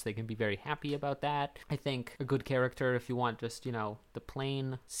comforts, they can be very happy about that. I think a good character, if you want just, the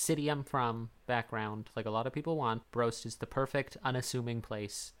plain city I'm from background, like a lot of people want, Brost is the perfect, unassuming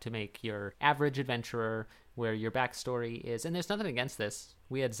place to make your average adventurer where your backstory is, and there's nothing against this.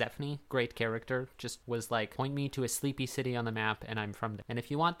 We had Zephany, great character, just was like, point me to a sleepy city on the map and I'm from there. And if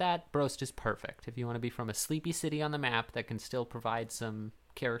you want that, Brost is perfect. If you want to be from a sleepy city on the map that can still provide some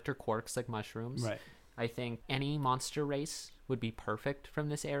character quirks like mushrooms, right. I think any monster race would be perfect from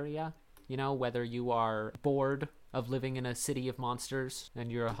this area. Whether you are bored of living in a city of monsters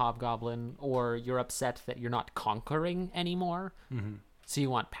and you're a hobgoblin, or you're upset that you're not conquering anymore. Mm-hmm. So you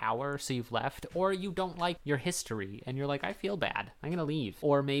want power, so you've left, or you don't like your history and you're like, I feel bad, I'm gonna leave.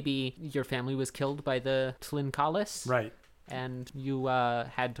 Or maybe your family was killed by the Tlincollis, right, and you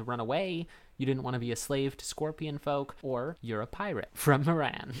had to run away. You didn't want to be a slave to scorpion folk, or you're a pirate from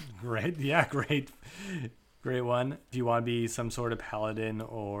Murann. Right, yeah, great one. If you want to be some sort of paladin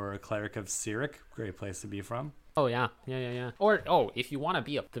or cleric of Cyric, great place to be from. Oh, yeah. Or, if you want to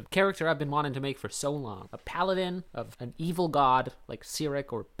be the character I've been wanting to make for so long, a paladin of an evil god like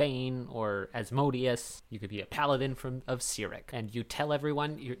Cyric or Bane or Asmodeus, you could be a paladin of Cyric, and you tell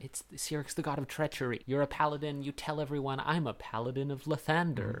everyone, Cyric's the god of treachery. You're a paladin, you tell everyone, I'm a paladin of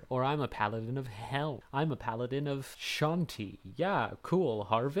Lathander, or I'm a paladin of Hell. I'm a paladin of Shanti. Yeah, cool.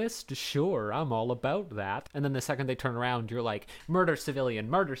 Harvest? Sure, I'm all about that. And then the second they turn around, you're like, murder civilian,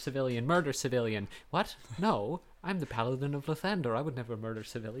 murder civilian, murder civilian. What? No. I'm the paladin of Lathander. I would never murder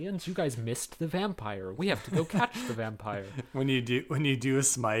civilians. You guys missed the vampire. We have to go catch the vampire. When you do a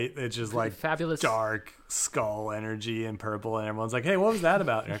smite, it's just like fabulous dark skull energy and purple, and everyone's like, "Hey, what was that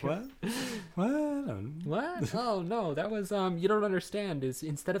about?" You're like, what? What? Oh no, that was you don't understand. Is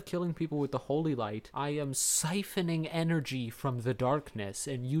instead of killing people with the holy light, I am siphoning energy from the darkness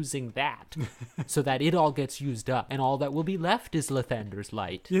and using that, so that it all gets used up, and all that will be left is Lathander's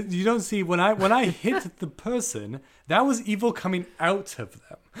light. You don't see when I hit the person. That was evil coming out of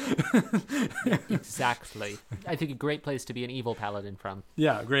them. Yeah, exactly. I think a great place to be an evil paladin from.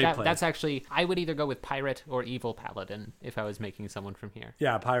 Yeah, great place. That's actually, I would either go with pirate or evil paladin if I was making someone from here.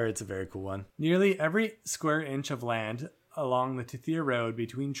 Yeah, pirate's a very cool one. Nearly every square inch of land along the Tithir Road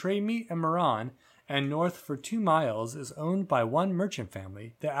between Treymeet and Murann and north for 2 miles is owned by one merchant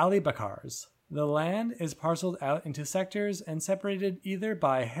family, the Ali Bakars. The land is parceled out into sectors and separated either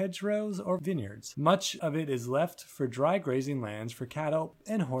by hedgerows or vineyards. Much of it is left for dry grazing lands for cattle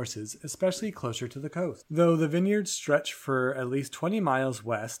and horses, especially closer to the coast. Though the vineyards stretch for at least 20 miles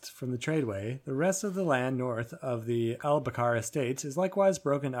west from the tradeway, the rest of the land north of the El Bakar estates is likewise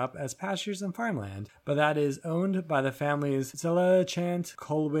broken up as pastures and farmland, but that is owned by the families Selachant,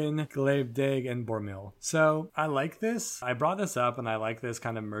 Colwyn, Glebdig, and Bormil. So I like this. I brought this up, and I like this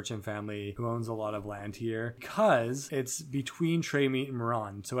kind of merchant family who owns a lot of land here because it's between Treymeet and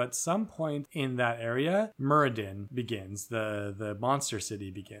Murann. So at some point in that area, Muradin begins. The monster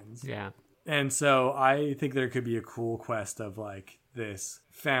city begins. Yeah. And so I think there could be a cool quest of like this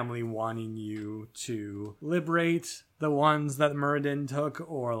family wanting you to liberate the ones that Muradin took,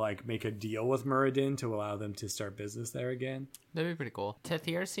 or like make a deal with Muradin to allow them to start business there again. That'd be pretty cool.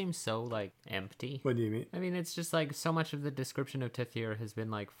 Tethir seems so like empty. What do you mean? I mean, it's just like so much of the description of Tethir has been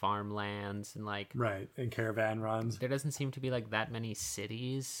like farmlands and like Right, and caravan runs. there doesn't seem to be like that many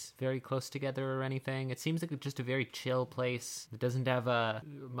cities very close together or anything. It seems like just a very chill place that doesn't have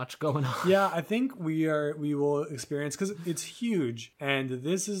much going on. Yeah, I think we will experience, because it's huge, and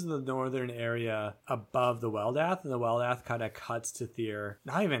this is the northern area above the Weldath, and the Weldath kind of cuts Tethir,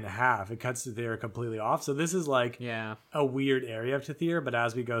 not even half, it cuts Tethir completely off. So this is like a weird area of Tethir, but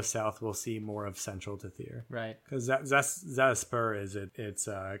as we go south, we'll see more of central Tethir. Right. Because Zataspur is its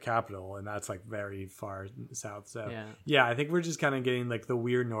capital, and that's like very far south. So yeah, I think we're just kind of getting like the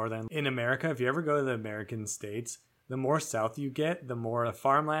weird northern. In America, if you ever go to the American states, the more south you get, the more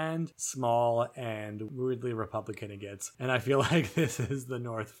farmland, small, and weirdly Republican it gets. And I feel like this is the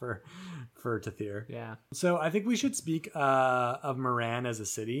north for Tethir. Yeah. So I think we should speak of Murann as a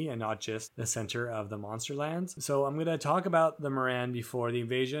city and not just the center of the monster lands. So I'm going to talk about the Murann before the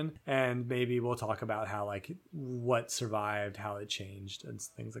invasion, and maybe we'll talk about how like what survived, how it changed, and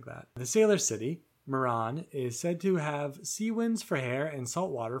things like that. The sailor city, Murann, is said to have sea winds for hair and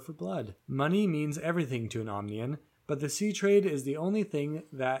salt water for blood. Money means everything to an Omnian, but the sea trade is the only thing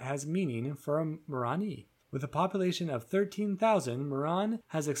that has meaning for a Muranni. With a population of 13,000, Murann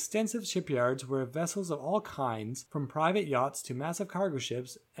has extensive shipyards where vessels of all kinds, from private yachts to massive cargo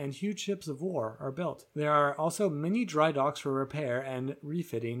ships and huge ships of war, are built. There are also many dry docks for repair and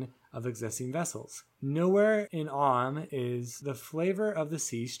refitting of existing vessels. Nowhere in is the flavor of the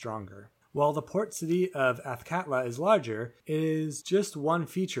sea stronger. While the port city of Athkatla is larger, it is just one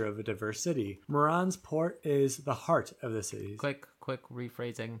feature of a diverse city. Murann's port is the heart of the city. Quick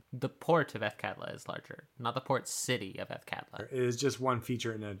rephrasing. The port of Athkatla is larger, not the port city of Athkatla. It is just one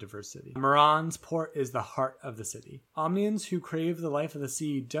feature in a diverse city. Murann's port is the heart of the city. Omnians who crave the life of the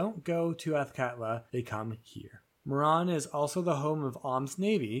sea don't go to Athkatla, they come here. Murann is also the home of Om's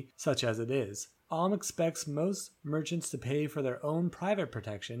navy, such as it is. Om expects most merchants to pay for their own private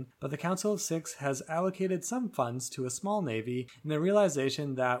protection, but the Council of Six has allocated some funds to a small navy in the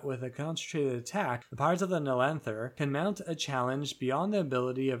realization that with a concentrated attack, the pirates of the Nalanther can mount a challenge beyond the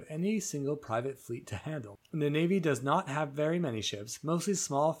ability of any single private fleet to handle. The navy does not have very many ships, mostly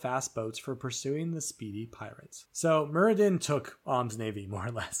small, fast boats for pursuing the speedy pirates. So Muradin took Om's navy, more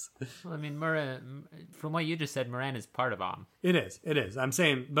or less. Well, I mean, from what you just said, Murann is part of Om. It is. I'm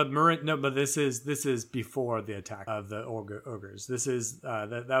saying, but this is before the attack of the ogres. This is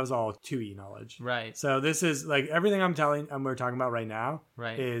that was all 2E knowledge, right? So this is like everything we're talking about right now,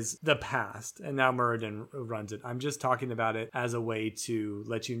 right, is the past, and now Muradin runs it. I'm just talking about it as a way to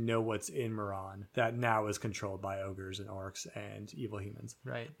let you know what's in Murann that now is controlled by ogres and orcs and evil humans.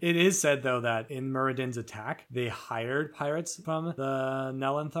 Right. It is said though that in Muradin's attack, they hired pirates from the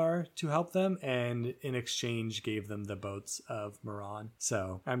Nalanthar to help them, and in exchange gave them the boats of Murann.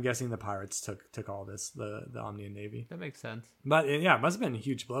 So I'm guessing the pirates took all this, the Omnian navy. That makes sense. But it must have been a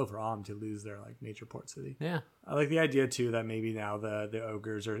huge blow for Om to lose their like major port city. Yeah. I like the idea too that maybe now the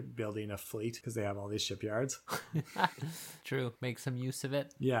ogres are building a fleet because they have all these shipyards. True. Make some use of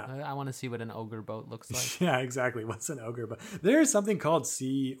it. Yeah. I want to see what an ogre boat looks like. Yeah, exactly. What's an ogre boat? There's something called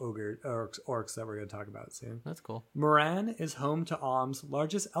sea ogre orcs that we're going to talk about soon. That's cool. Murann is home to Om's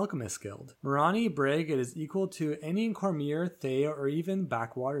largest alchemist guild. Muranni brag it is equal to any in Cormyr, Thea, or even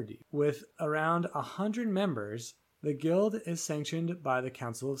Backwater Deep. With around 100 members, the guild is sanctioned by the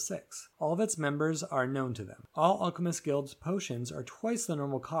Council of Six. All of its members are known to them. All Alchemist Guild's potions are twice the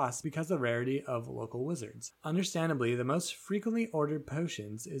normal cost because of the rarity of local wizards. Understandably, the most frequently ordered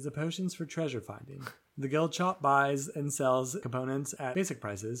potions is the potions for treasure finding. The guild shop buys and sells components at basic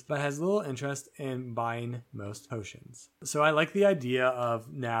prices, but has little interest in buying most potions. So I like the idea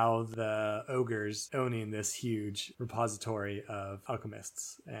of now the ogres owning this huge repository of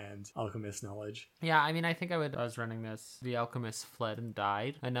alchemists and alchemist knowledge. Yeah, I mean, I think I was running this. The alchemists fled and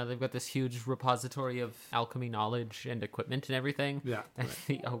died, and now they've got this huge repository of alchemy knowledge and equipment and everything. Yeah. And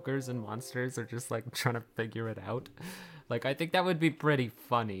the ogres and monsters are just like trying to figure it out. Like, I think that would be pretty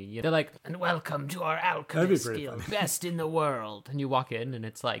funny. They're like, and welcome to our alchemist guild, best in the world. And you walk in and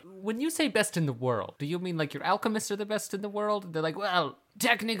it's like, when you say best in the world, do you mean like your alchemists are the best in the world? They're like, well,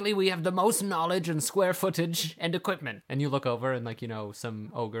 technically we have the most knowledge and square footage and equipment. And you look over and like,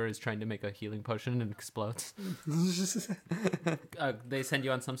 some ogre is trying to make a healing potion and explodes. They send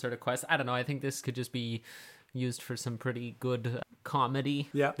you on some sort of quest. I don't know. I think this could just be used for some pretty good comedy.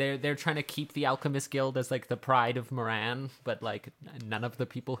 Yeah. They're trying to keep the Alchemist Guild as like the pride of Murann, but like none of the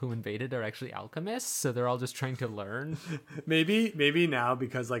people who invaded are actually alchemists, so they're all just trying to learn. Maybe now,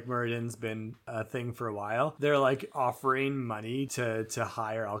 because like Muradin's been a thing for a while, they're like offering money to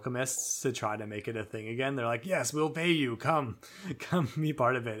hire alchemists to try to make it a thing again. They're like, yes, we'll pay you, come be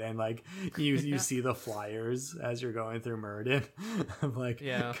part of it. And like you see the flyers as you're going through Muradin of like,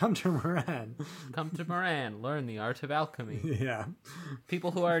 yeah, come to Murann. Come to Murann, learn the art of alchemy. Yeah.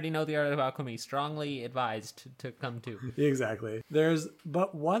 People who already know the art of alchemy strongly advised to come to. Exactly. There's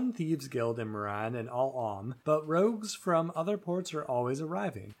but one thieves guild in Murann and all Alm, but rogues from other ports are always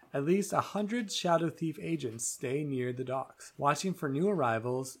arriving. At least 100 Shadow Thief agents stay near the docks, watching for new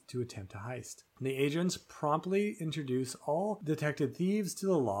arrivals to attempt a heist. The agents promptly introduce all detected thieves to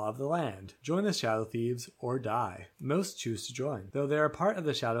the law of the land. Join the Shadow Thieves or die. Most choose to join. Though they are part of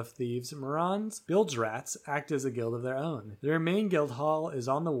the Shadow Thieves, Murann's bilge rats act as a guild of their own. Their main guild hall is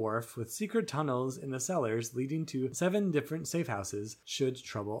on the wharf with secret tunnels in the cellars leading to 7 different safe houses should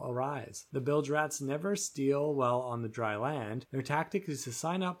trouble arise. The bilge rats never steal while on the dry land. Their tactic is to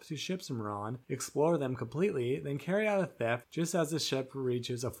sign up to ships in Murann, explore them completely, then carry out a theft just as the ship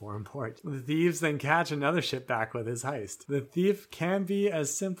reaches a foreign port. The thieves then catch another ship back with his heist. The thief can be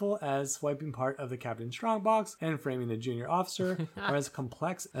as simple as swiping part of the captain's strongbox and framing a junior officer, or as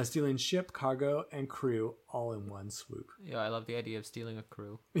complex as stealing ship, cargo, and crew all in one swoop. Yeah, I love the idea of stealing a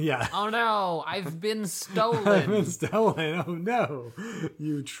crew. Yeah. Oh no, I've been stolen. I've been stolen. Oh no,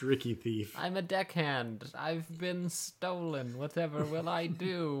 you tricky thief. I'm a deckhand. I've been stolen. Whatever will I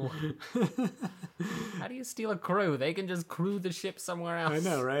do? How do you steal a crew? They can just crew the ship somewhere else. I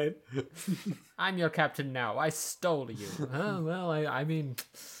know, right? I'm your captain now. I stole you. Oh, well, I mean,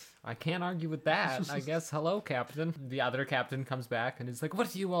 I can't argue with that. I guess, hello, Captain. The other captain comes back and is like,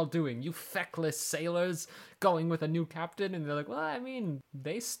 what are you all doing? You feckless sailors going with a new captain? And they're like, well, I mean,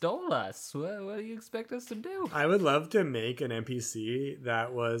 they stole us. What do you expect us to do? I would love to make an NPC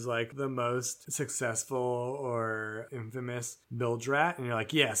that was like the most successful or infamous bilge rat. And you're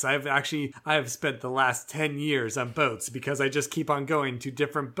like, yes, I've spent the last 10 years on boats because I just keep on going to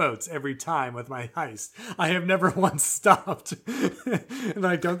different boats every time with my heist. I have never once stopped.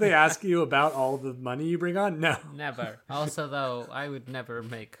 Like, don't they ask you about all the money you bring on? No. Never. Also, though, I would never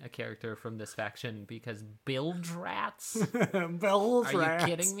make a character from this faction because bilge rats? Bilge rats. Are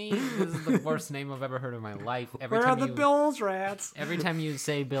you kidding me? This is the worst name I've ever heard in my life. Where are the bilge rats? Every time you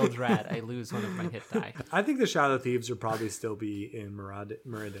say bilge rat, I lose one of my hit die. I think the Shadow Thieves would probably still be in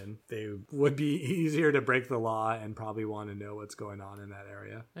Muradin. They would be easier to break the law and probably want to know what's going on in that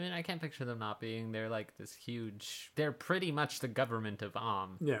area. I mean, I can't picture them not being. They're like this huge... They're pretty much the government of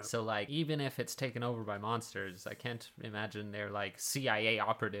Am. Yeah. So, like, even if it's taken over by monsters, I can't imagine they're, like, CIA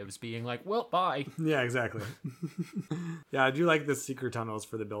operatives being like, well, bye. Yeah, exactly. Yeah, I do like the secret tunnels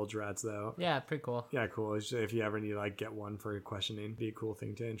for the bilge rats, though. Yeah, pretty cool. Yeah, cool. If you ever need to, like, get one for questioning, be a cool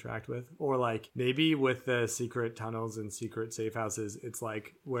thing to interact with. Or, like, maybe with the secret tunnels and secret safe houses, it's,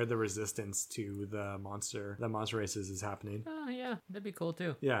 like, where the resistance to the monster races is happening. Oh, yeah. That'd be cool,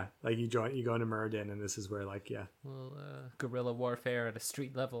 too. Yeah, like, you go into Muradin, and this is where, like, yeah. Well, guerrilla warfare at a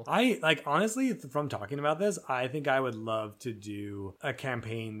street level. Honestly, from talking about this, I think I would love to do a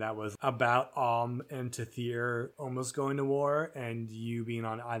campaign that was about and Tathir almost going to war and you being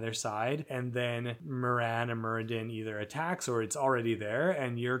on either side, and then Murann and Muradin either attacks or it's already there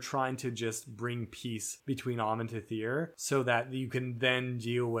and you're trying to just bring peace between and Tathir so that you can then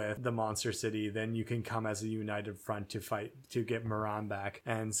deal with the monster city. Then you can come as a united front to fight to get Murann back.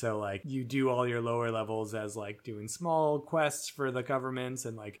 And so like you do all your lower levels as like doing small quests for the governments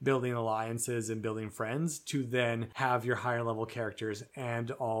and like building alliances and building friends to then have your higher level characters and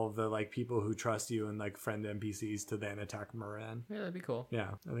all of the like people who trust you and like friend NPCs to then attack Murann. Yeah, that'd be cool. Yeah,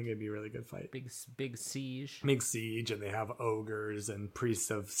 I think it'd be a really good fight. Big siege. Big siege, and they have ogres and priests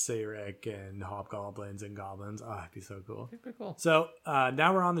of Sayric and hobgoblins and goblins. Oh, it'd be so cool. That'd be cool. So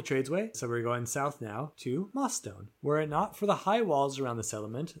now we're on the tradesway. So we're going south now to Mossstone. Were it not for the high walls around the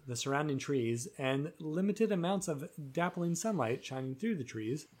settlement, the surrounding trees, and limited amounts of dappling sunlight shining through the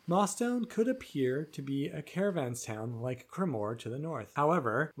trees, Mossstone could appear to be a caravans town like Cremor to the north.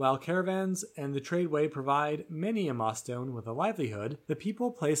 However, while caravans and the tradeway provide many in Mossstone with a livelihood, the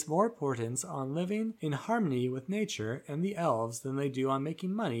people place more importance on living in harmony with nature and the elves than they do on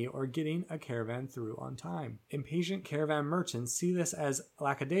making money or getting a caravan through on time. Impatient caravan merchants see this as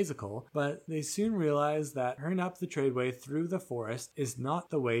lackadaisical, but they soon realize that hurrying up the tradeway through the forest is not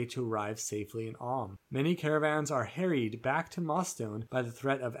the way to arrive safely in Alm. Many caravans are harried back to Mossstone by the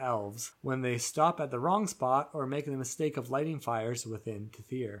threat of elves when they stop at the wrong spot or make the mistake of lighting fires within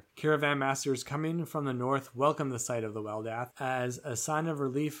Tithir. Caravan masters coming from the north welcome the sight of the Weldath as a sign of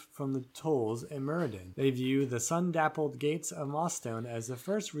relief from the tolls in Muradin. They view the sun-dappled gates of Mossstone as the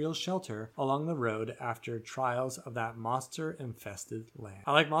first real shelter along the road after trials of that monster-infested land.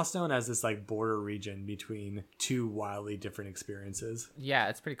 I like Mossstone as this like border region between two wildly different experiences. Yeah,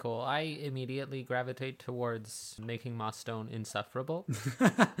 it's pretty cool. I immediately gravitate towards making Mossstone insufferable.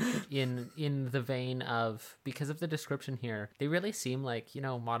 in the vein of, because of the description here, they really seem like, you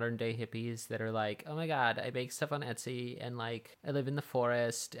know, modern day hippies that are like, oh my god, I make stuff on Etsy and like I live in the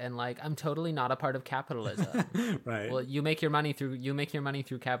forest and like I'm totally not a part of capitalism. Right. Well, you make your money through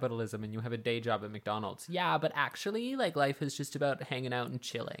capitalism and you have a day job at McDonald's. Yeah, but actually like life is just about hanging out and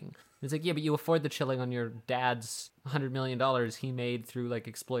chilling. It's like, yeah, but you afford the chilling on your dad's $100 million he made through like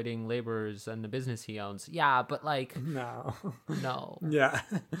exploiting laborers and the business he owns. Yeah, but like no. Yeah.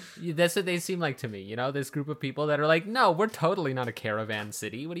 That's what they seem like to me, you know, this group of people that are like, no, we're totally not a caravan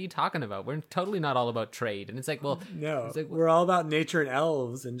city. What are you talking about? We're totally not all about trade. And it's like, well, no, like, we're all about nature and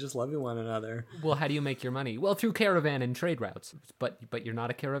elves and just loving one another. Well, how do you make your money? Well, through caravan and trade routes. But you're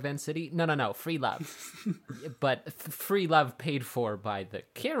not a caravan city? No, free love. But free love paid for by the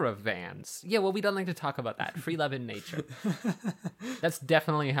caravans. Yeah, well, we don't like to talk about that. Free love in nature. That's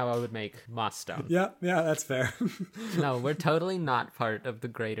definitely how I would make Mossstone. Yeah, that's fair. No, we're totally not part of the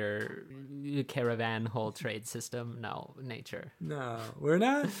greater caravan whole trade system. No, nature. No, we're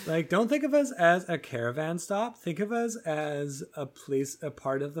not. Like, don't think of us as a caravan stop. Think of us as a place, a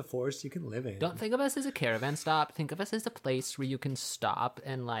part of the forest you can live in. Don't think of us as a caravan stop. Think of us as a place where you can stop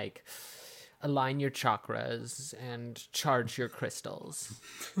and like align your chakras and charge your crystals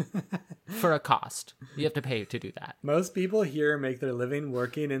for a cost. You have to pay to do that. Most people here make their living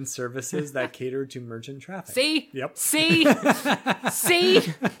working in services that cater to merchant traffic. See? Yep. See?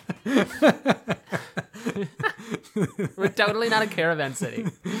 See? We're totally not a caravan city.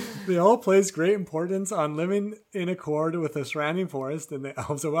 They all place great importance on living in accord with the surrounding forest and the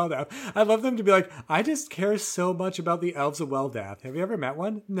elves of Weldath. I'd love them to be like, I just care so much about the elves of Weldath. Have you ever met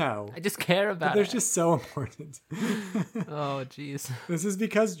one? No. I just care about they're just so important. Oh, jeez. This is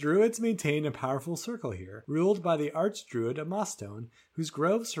because druids maintain a powerful circle here, ruled by the archdruid of Mossstone, whose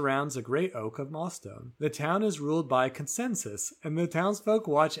grove surrounds the great oak of Mossstone. The town is ruled by consensus, and the townsfolk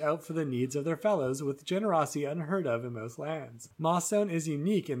watch out for the needs of their fellows with generosity unheard of in most lands. Mossstone is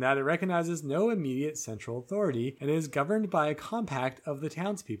unique in that it recognizes no immediate central authority and is governed by a compact of the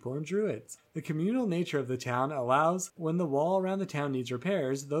townspeople and druids. The communal nature of the town allows, when the wall around the town needs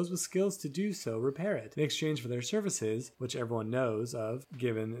repairs, those with skills to do so repair it. In exchange for their services, which everyone knows of,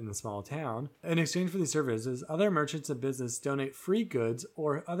 given in the small town, in exchange for these services, other merchants and business donate free goods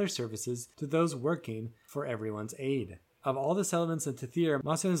or other services to those working for everyone's aid. Of all the settlements in Tithir,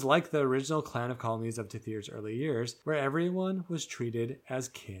 Mossstone is like the original clan of colonies of Tithir's early years, where everyone was treated as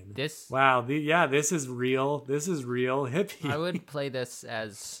kin. This is real. This is real hippie. I would play this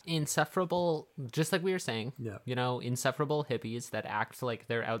as insufferable, just like we were saying. Yeah. You know, insufferable hippies that act like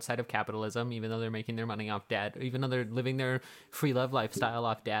they're outside of capitalism, even though they're making their money off dad, even though they're living their free love lifestyle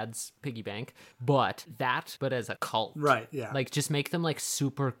off dad's piggy bank. But as a cult. Right, yeah. Like, just make them like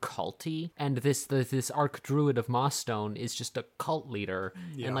super culty. And this archdruid of Mossstone is just a cult leader.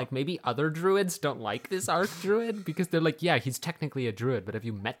 Yeah. And like maybe other druids don't like this archdruid because they're like, yeah, he's technically a druid, but have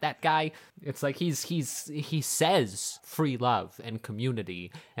you met that guy? It's like he says free love and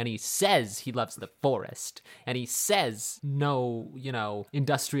community, and he says he loves the forest, and he says no,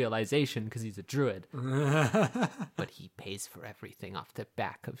 industrialization because he's a druid. But he pays for everything off the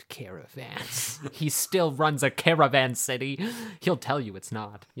back of caravans. He still runs a caravan city. He'll tell you it's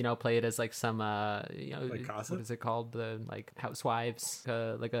not. Play it as like some like gossip? What is it called? the like housewives,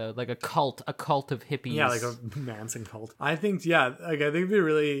 like a cult of hippies. Yeah, like a Manson cult. I think it'd be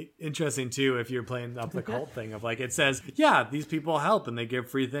really interesting too if you're playing up the cult thing of like it says, yeah, these people help and they give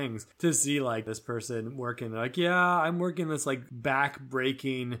free things, to see like this person working. They're like, yeah, I'm working this like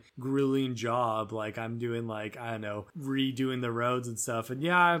back-breaking, grueling job. Like I'm doing like, I don't know, redoing the roads and stuff. And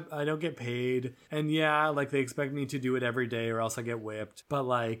yeah, I don't get paid. And yeah, like they expect me to do it every day or else I get whipped. But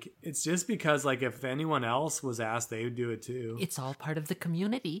like, it's just because like if anyone else was asked, they would do it too. It's all part of the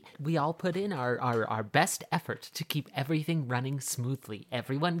community. We all put in our best effort to keep everything running smoothly.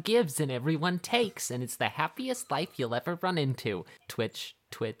 Everyone gives and everyone takes, and it's the happiest life you'll ever run into. Twitch,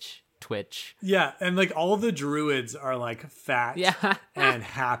 Twitch, Twitch. Yeah, and like all the druids are like fat and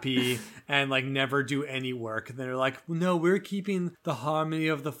happy and like never do any work. And they're like, no, we're keeping the harmony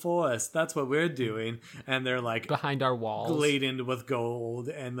of the forest. That's what we're doing. And they're like behind our walls, laden with gold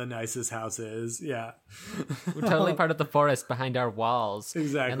and the nicest houses. Yeah. We're totally part of the forest behind our walls.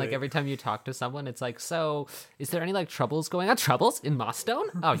 Exactly. And like every time you talk to someone, it's like, so is there any like troubles going on? Troubles in Mossstone?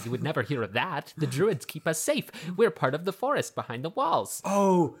 Oh, you would never hear of that. The druids keep us safe. We're part of the forest behind the walls.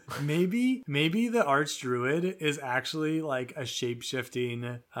 Oh, maybe the archdruid is actually like a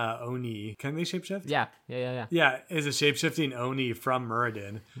shape-shifting Oni. Can they shapeshift? Yeah. Yeah, is a shape-shifting Oni from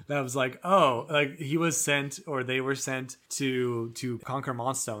Murann. That was like, oh, like he was sent, or they were sent to conquer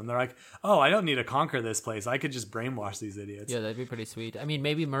Mossstone. They're like, oh, I don't need to conquer this place. I could just brainwash these idiots. Yeah, that'd be pretty sweet. I mean,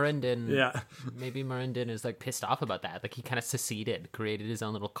 maybe Murann. Yeah. Maybe Murann is like pissed off about that. Like he kind of seceded, created his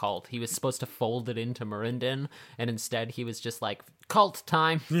own little cult. He was supposed to fold it into Murann, and instead he was just like, cult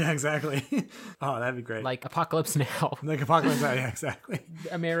time. Yeah, exactly. Oh, that'd be great. Like Apocalypse Now. Like Apocalypse Now, yeah, exactly.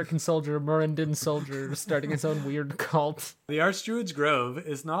 American soldier, Murann soldier, starting his own weird cult. The Archdruid's Grove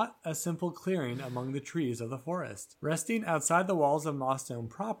is not a simple clearing among the trees of the forest. Resting outside the walls of Mossstone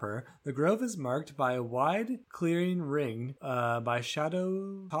proper, the grove is marked by a wide clearing ringed by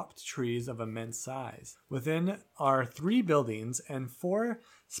shadow-topped trees of immense size. Within are 3 buildings and 4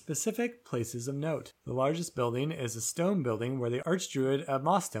 specific places of note. The largest building is a stone building where the Archdruid of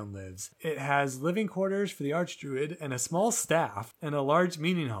Mossstone lives. It has living quarters for the Archdruid and a small staff and a large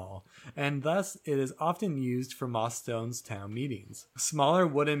meeting hall, and thus it is often used for Mossstone's town meetings. Smaller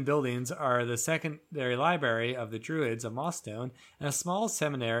wooden buildings are the secondary library of the Druids of Mossstone and a small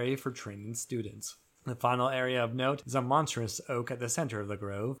seminary for training students. The final area of note is a monstrous oak at the center of the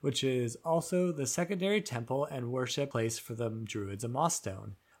grove, which is also the secondary temple and worship place for the Druids of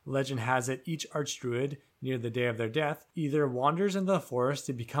Mossstone. Legend has it each archdruid, near the day of their death, either wanders into the forest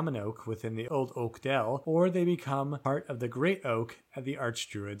to become an oak within the old oak dell, or they become part of the great oak at the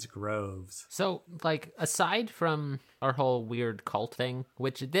archdruid's groves. So, like, aside from our whole weird cult thing,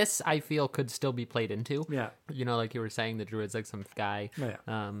 which this I feel could still be played into. Yeah. You know, like you were saying, the druid's like some guy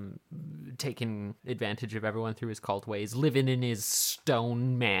taking advantage of everyone through his cult ways, living in his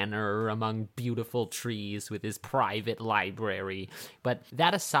stone manor among beautiful trees with his private library. But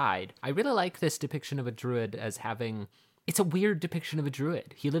that aside, I really like this depiction of a druid as having... It's a weird depiction of a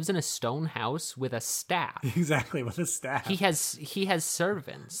druid. He lives in a stone house with a staff. Exactly, with a staff. He has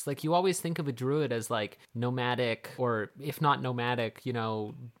servants. Like, you always think of a druid as like nomadic, or if not nomadic, you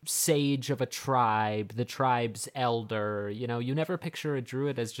know, sage of a tribe, the tribe's elder. You know, you never picture a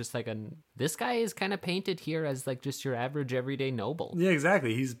druid as just like this guy is kind of painted here as like just your average everyday noble. Yeah,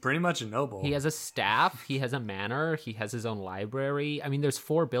 exactly. He's pretty much a noble. He has a staff. He has a manor. He has his own library. I mean, there's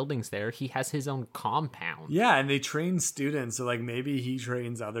 4 buildings there. He has his own compound. Yeah, and they train students, so like maybe he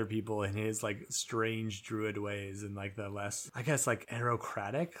trains other people in his like strange druid ways and like the less, I guess, like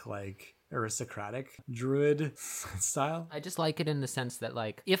aristocratic, like aristocratic druid style. I just like it in the sense that,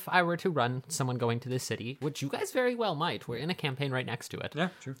 like, if I were to run someone going to this city, which you guys very well might, we're in a campaign right next to it. Yeah,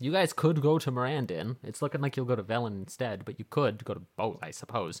 true. You guys could go to Murann. It's looking like you'll go to Velen instead, but you could go to both, I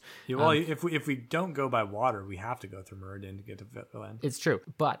suppose. Yeah, well, if we don't go by water, we have to go through Murann to get to Velen. It's true.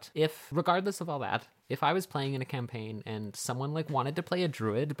 But if, regardless of all that, if I was playing in a campaign and someone like wanted to play a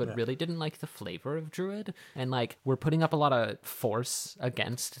druid but really didn't like the flavor of druid, and like we're putting up a lot of force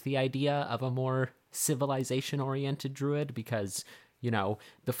against the idea of a more civilization oriented druid because, you know,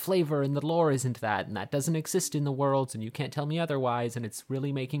 the flavor and the lore isn't that, and that doesn't exist in the worlds, and you can't tell me otherwise, and it's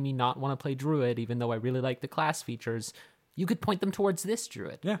really making me not want to play druid even though I really like the class features, You could point them towards this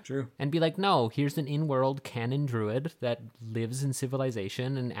druid. Yeah, true. And be like, no, here's an in-world canon druid that lives in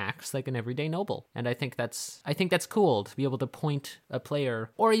civilization and acts like an everyday noble. And I think that's cool to be able to point a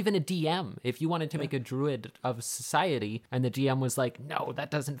player, or even a DM, if you wanted to make a druid of society and the DM was like, no,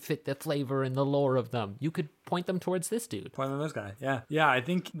 that doesn't fit the flavor and the lore of them, you could point them towards this dude. Point them this guy. Yeah. Yeah, I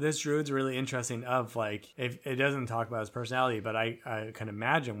think this druid's really interesting of like, if it doesn't talk about his personality, but I can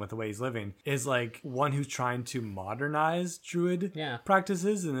imagine with the way he's living, is like one who's trying to modernize druid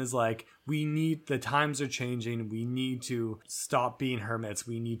practices and is like, the times are changing. We need to stop being hermits.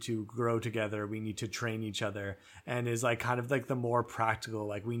 We need to grow together. We need to train each other. And is like kind of like the more practical,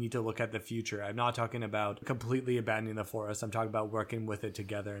 like we need to look at the future. I'm not talking about completely abandoning the forest. I'm talking about working with it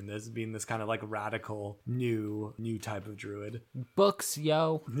together. And this being this kind of like radical new type of druid. Books,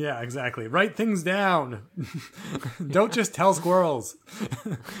 yo. Yeah, exactly. Write things down. Don't just tell squirrels.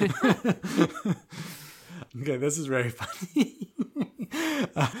 Okay, this is very funny.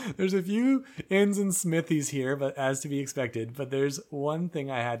 There's a few inns and smithies here, but as to be expected, but there's one thing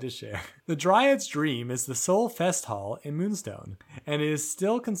I had to share. The Dryad's Dream is the sole fest hall in Moonstone, and it is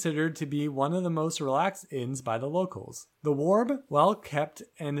still considered to be one of the most relaxed inns by the locals. The warm, well-kept,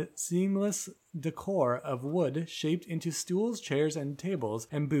 and seamless decor of wood shaped into stools, chairs, and tables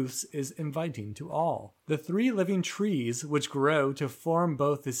and booths is inviting to all. The 3 living trees, which grow to form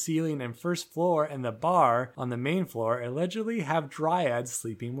both the ceiling and first floor and the bar on the main floor, allegedly have dryads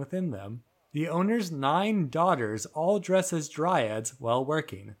sleeping within them. The owner's 9 daughters all dress as dryads while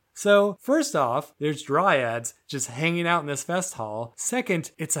working. So, first off, there's dryads just hanging out in this fest hall.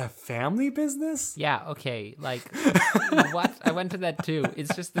 Second, it's a family business? Yeah, okay, like, what? I went to that too.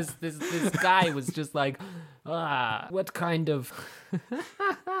 It's just this guy was just like, what kind of...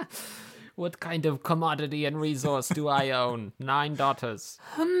 What kind of commodity and resource do I own? 9 daughters.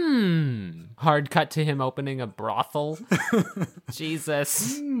 Hard cut to him opening a brothel.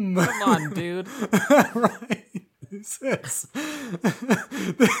 Jesus. Come on, dude. Right. This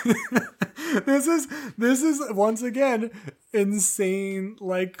is once again insane,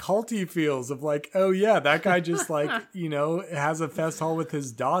 like culty feels of like, oh yeah, that guy just like, has a fest hall with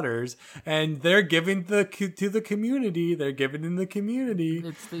his daughters and they're giving to the community. They're giving in the community.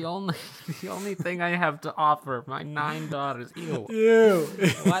 It's the only thing I have to offer. My 9 daughters. Ew.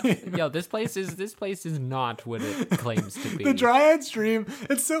 What? Yo, this place is not what it claims to be. The Dryad's Dream.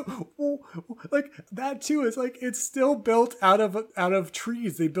 It's so like that too. It's like it's still built out of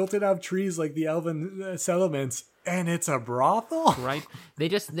trees. They built it out of trees like the elven settlements. And it's a brothel? Right.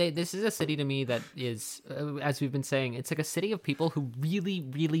 This is a city to me that is, as we've been saying, it's like a city of people who really,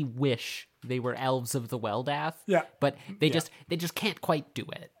 really wish they were elves of the Weldath. Yeah. But they just can't quite do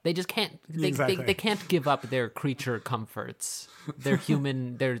it. They just can't, they can't give up their creature comforts, their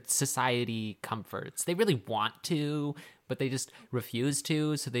society comforts. They really want to, but they just refuse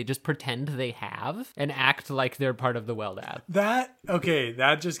to, so they just pretend they have and act like they're part of the Weldath. That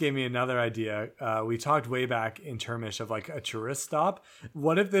just gave me another idea. We talked way back in Termish of like a tourist stop.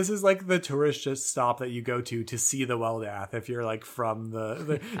 What if this is like the tourist just stop that you go to see the Weldath if you're like from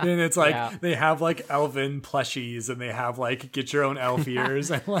the and it's like they have like elven plushies and they have like get your own elf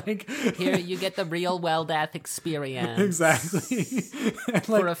ears and like here you get the real Weldath experience. Exactly. And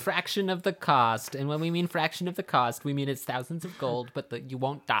for a fraction of the cost. And when we mean fraction of the cost, we mean it's thousands of gold, but you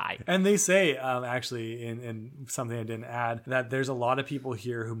won't die. And they say, actually, in something I didn't add, that there's a lot of people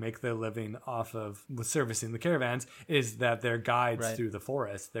here who make their living off of with servicing the caravans, is that they're guides through the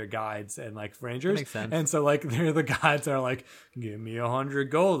forest. They're guides and like rangers. That makes sense. And so like they're the guides that are like, give me 100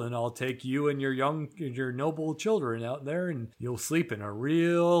 gold and I'll take you and your noble children out there and you'll sleep in a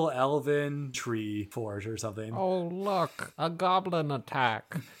real elven tree fort or something. Oh, look, a goblin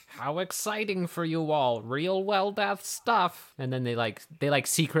attack. How exciting for you all. Real Weldath stuff. And then they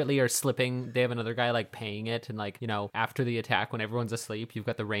secretly are slipping. They have another guy like paying it. And like, after the attack, when everyone's asleep, you've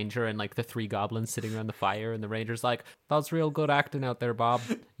got the ranger and like the 3 goblins sitting around the fire. And the ranger's like, that was real good acting out there, Bob.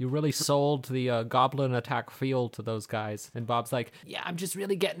 You really sold the goblin attack feel to those guys. And Bob's like, yeah, I'm just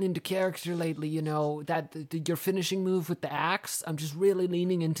really getting into character lately. That your finishing move with the axe, I'm just really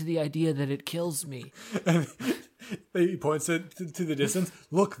leaning into the idea that it kills me. He points it to the distance.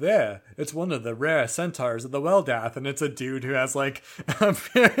 Look there. It's one of the rare centaurs of the Weldath, and it's a dude who has like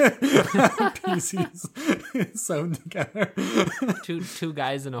pieces sewn together. Two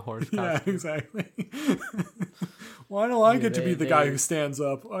guys in a horse costume. Yeah, exactly. Why don't I get to be the guy who stands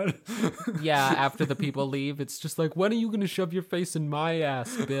up? Yeah, after the people leave, it's just like, when are you going to shove your face in my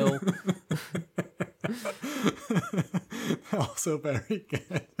ass, Bill? Also very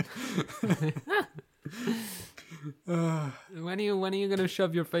good. When are you gonna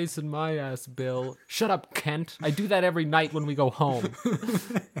shove your face in my ass, Bill? Shut up, Kent. I do that every night when we go home.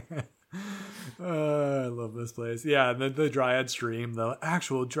 I love this place. Yeah, the dryad stream, the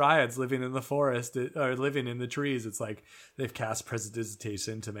actual dryads living in the forest or living in the trees. It's like they've cast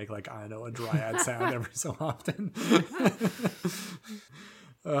prestidigitation to make like, I don't know, a dryad sound every so often.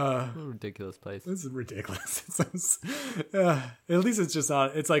 What a ridiculous place. This is ridiculous. At least it's just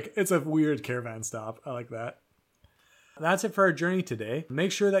not, it's like, it's a weird caravan stop. I like that. That's it for our journey today.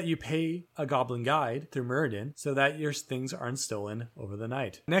 Make sure that you pay a goblin guide through Murann so that your things aren't stolen over the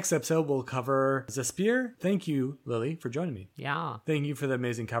night. Next episode, we'll cover Zaspir. Thank you, Lily, for joining me. Yeah. Thank you for the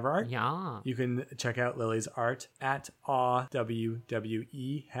amazing cover art. Yeah. You can check out Lily's art at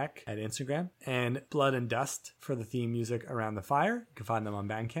AWWEHEC at Instagram, and Blood and Dust for the theme music Around the Fire. You can find them on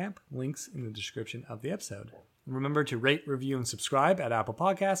Bandcamp. Links in the description of the episode. Remember to rate, review, and subscribe at Apple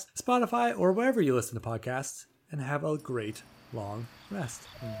Podcasts, Spotify, or wherever you listen to podcasts. And have a great long rest.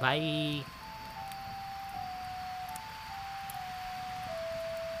 Bye.